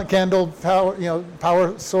 million candle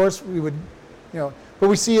power source, we would, but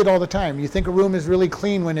we see it all the time. You think a room is really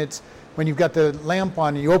clean when you've got the lamp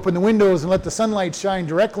on and you open the windows and let the sunlight shine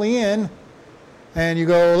directly in, and you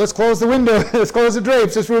go, let's close the window, let's close the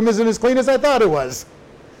drapes, this room isn't as clean as I thought it was.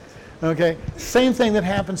 Okay, same thing that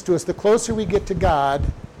happens to us. The closer we get to God,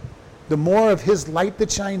 the more of his light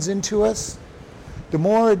that shines into us, the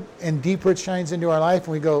more and deeper it shines into our life,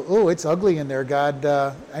 and we go, oh, it's ugly in there, God,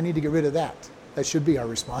 I need to get rid of that. That should be our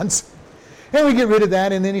response. And we get rid of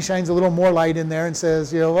that, and then he shines a little more light in there and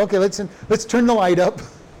says, okay, let's turn the light up.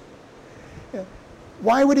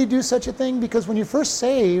 Why would he do such a thing? Because when you're first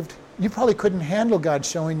saved, you probably couldn't handle God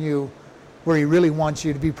showing you where he really wants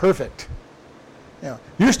you to be perfect.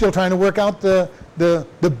 You're still trying to work out the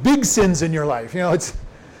big sins in your life.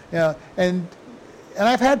 And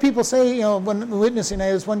I've had people say, when witnessing,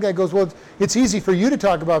 this one guy goes, well, it's easy for you to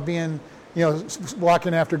talk about being,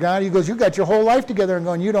 walking after God. He goes, you got your whole life together, and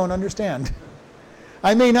going, you don't understand.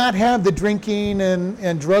 I may not have the drinking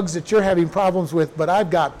and drugs that you're having problems with, but I've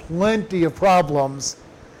got plenty of problems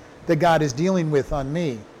that God is dealing with on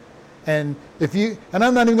me. And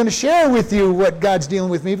I'm not even going to share with you what God's dealing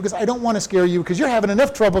with me, because I don't want to scare you, because you're having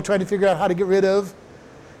enough trouble trying to figure out how to get rid of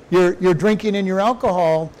your drinking and your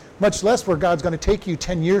alcohol, much less where God's going to take you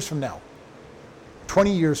 10 years from now,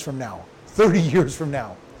 20 years from now, 30 years from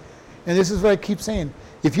now. And this is what I keep saying.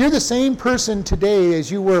 If you're the same person today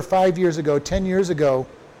as you were 5 years ago, 10 years ago,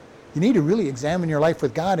 you need to really examine your life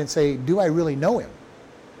with God and say, do I really know him?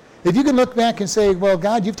 If you can look back and say, well,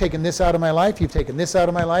 God, you've taken this out of my life, you've taken this out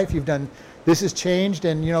of my life, you've done, this has changed,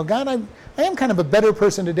 and God, I am kind of a better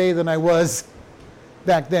person today than I was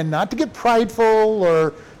back then. Not to get prideful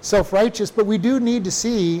or self-righteous, but we do need to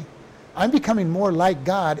see I'm becoming more like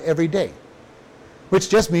God every day, which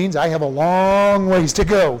just means I have a long ways to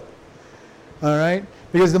go. All right?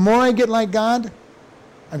 Because the more I get like God,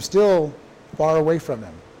 I'm still far away from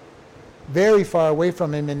him. Very far away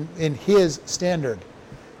from him in his standard.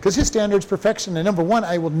 Because his standard is perfection. And number one,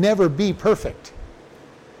 I will never be perfect.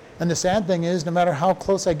 And the sad thing is, no matter how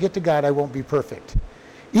close I get to God, I won't be perfect.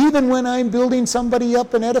 Even when I'm building somebody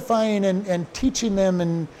up and edifying and teaching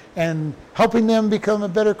them and helping them become a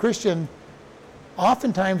better Christian,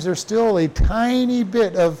 oftentimes there's still a tiny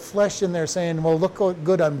bit of flesh in there saying, well, look what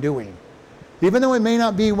good I'm doing. Even though it may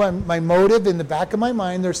not be my motive, in the back of my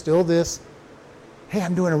mind, there's still this, hey,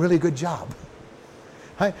 I'm doing a really good job.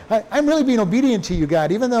 I'm really being obedient to you,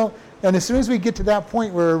 God, even though, and as soon as we get to that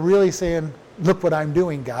point, we're really saying, look what I'm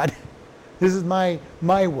doing, God. This is my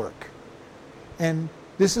work. And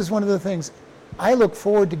this is one of the things, I look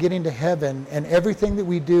forward to getting to heaven, and everything that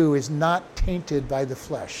we do is not tainted by the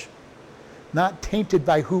flesh, not tainted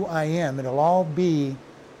by who I am. It'll all be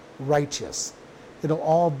righteous. It'll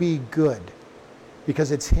all be good.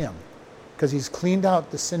 Because it's him. Because he's cleaned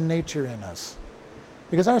out the sin nature in us.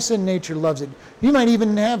 Because our sin nature loves it. You might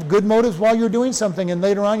even have good motives while you're doing something, and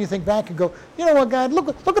later on you think back and go, you know what, God, look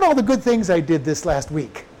at all the good things I did this last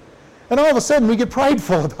week. And all of a sudden we get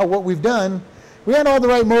prideful about what we've done. We had all the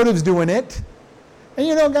right motives doing it.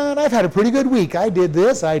 And God, I've had a pretty good week. I did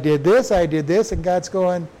this, I did this, I did this. And God's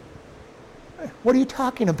going, what are you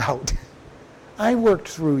talking about? I worked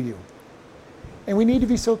through you. And we need to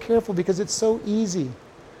be so careful because it's so easy.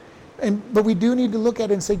 But we do need to look at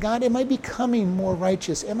it and say, God, am I becoming more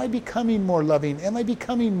righteous? Am I becoming more loving? Am I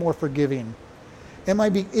becoming more forgiving?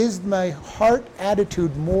 Is my heart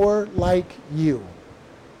attitude more like you?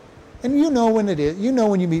 And you know when it is. You know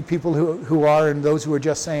when you meet people who are, and those who are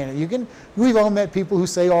just saying it. We've all met people who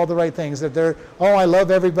say all the right things. That they're, I love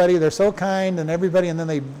everybody, they're so kind, and everybody, and then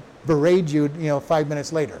they berate you, 5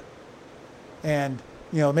 minutes later. And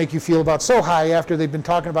make you feel about so high after they've been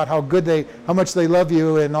talking about how much they love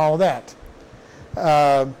you and all that.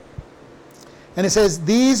 And it says,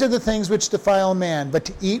 these are the things which defile man, but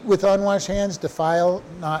to eat with unwashed hands defile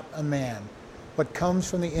not a man. What comes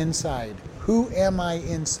from the inside. Who am I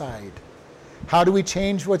inside? How do we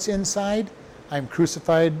change what's inside? I'm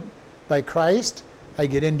crucified by Christ. I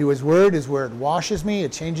get into his word washes me,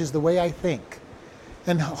 it changes the way I think.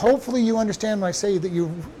 And hopefully you understand when I say that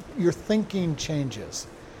your thinking changes.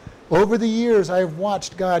 Over the years, I've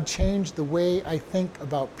watched God change the way I think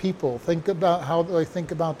about people, think about how I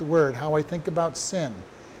think about the word, how I think about sin.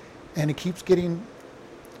 And it keeps getting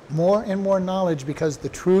more and more knowledge because the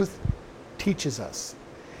truth teaches us.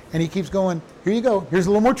 And he keeps going, here you go, here's a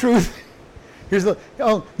little more truth. You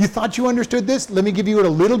thought you understood this? Let me give you it a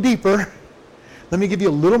little deeper. Let me give you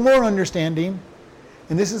a little more understanding.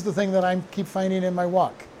 And this is the thing that I keep finding in my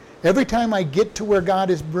walk. Every time I get to where God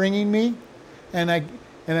is bringing me, and I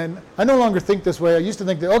no longer think this way. I used to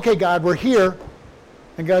think that, okay, God, we're here.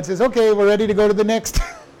 And God says, okay, we're ready to go to the next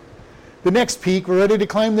peak. We're ready to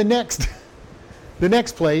climb the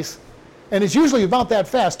next place. And it's usually about that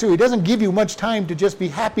fast, too. He doesn't give you much time to just be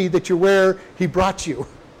happy that you're where he brought you.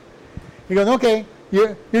 He goes, okay,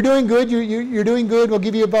 you're doing good. You're doing good. We'll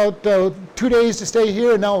give you about 2 days to stay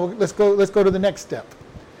here, and now let's go to the next step.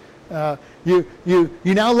 You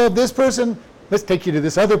now love this person. let's take you to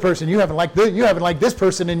this other person. You haven't liked this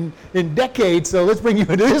person in decades, so let's bring you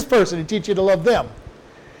into this person and teach you to love them.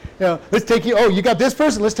 Let's take you, you got this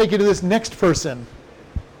person, let's take you to this next person.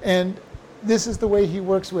 And this is the way he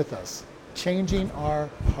works with us, changing our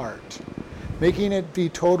heart, making it be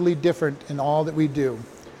totally different in all that we do.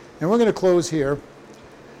 And we're going to close here.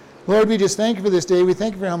 Lord, we just thank you for this day. We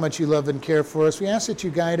thank you for how much you love and care for us. We ask that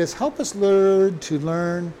you guide us. Help us learn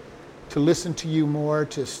to listen to you more,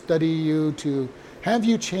 to study you, to have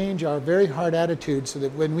you change our very hard attitude so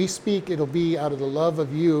that when we speak, it'll be out of the love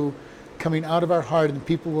of you coming out of our heart, and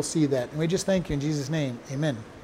people will see that. And we just thank you in Jesus' name. Amen.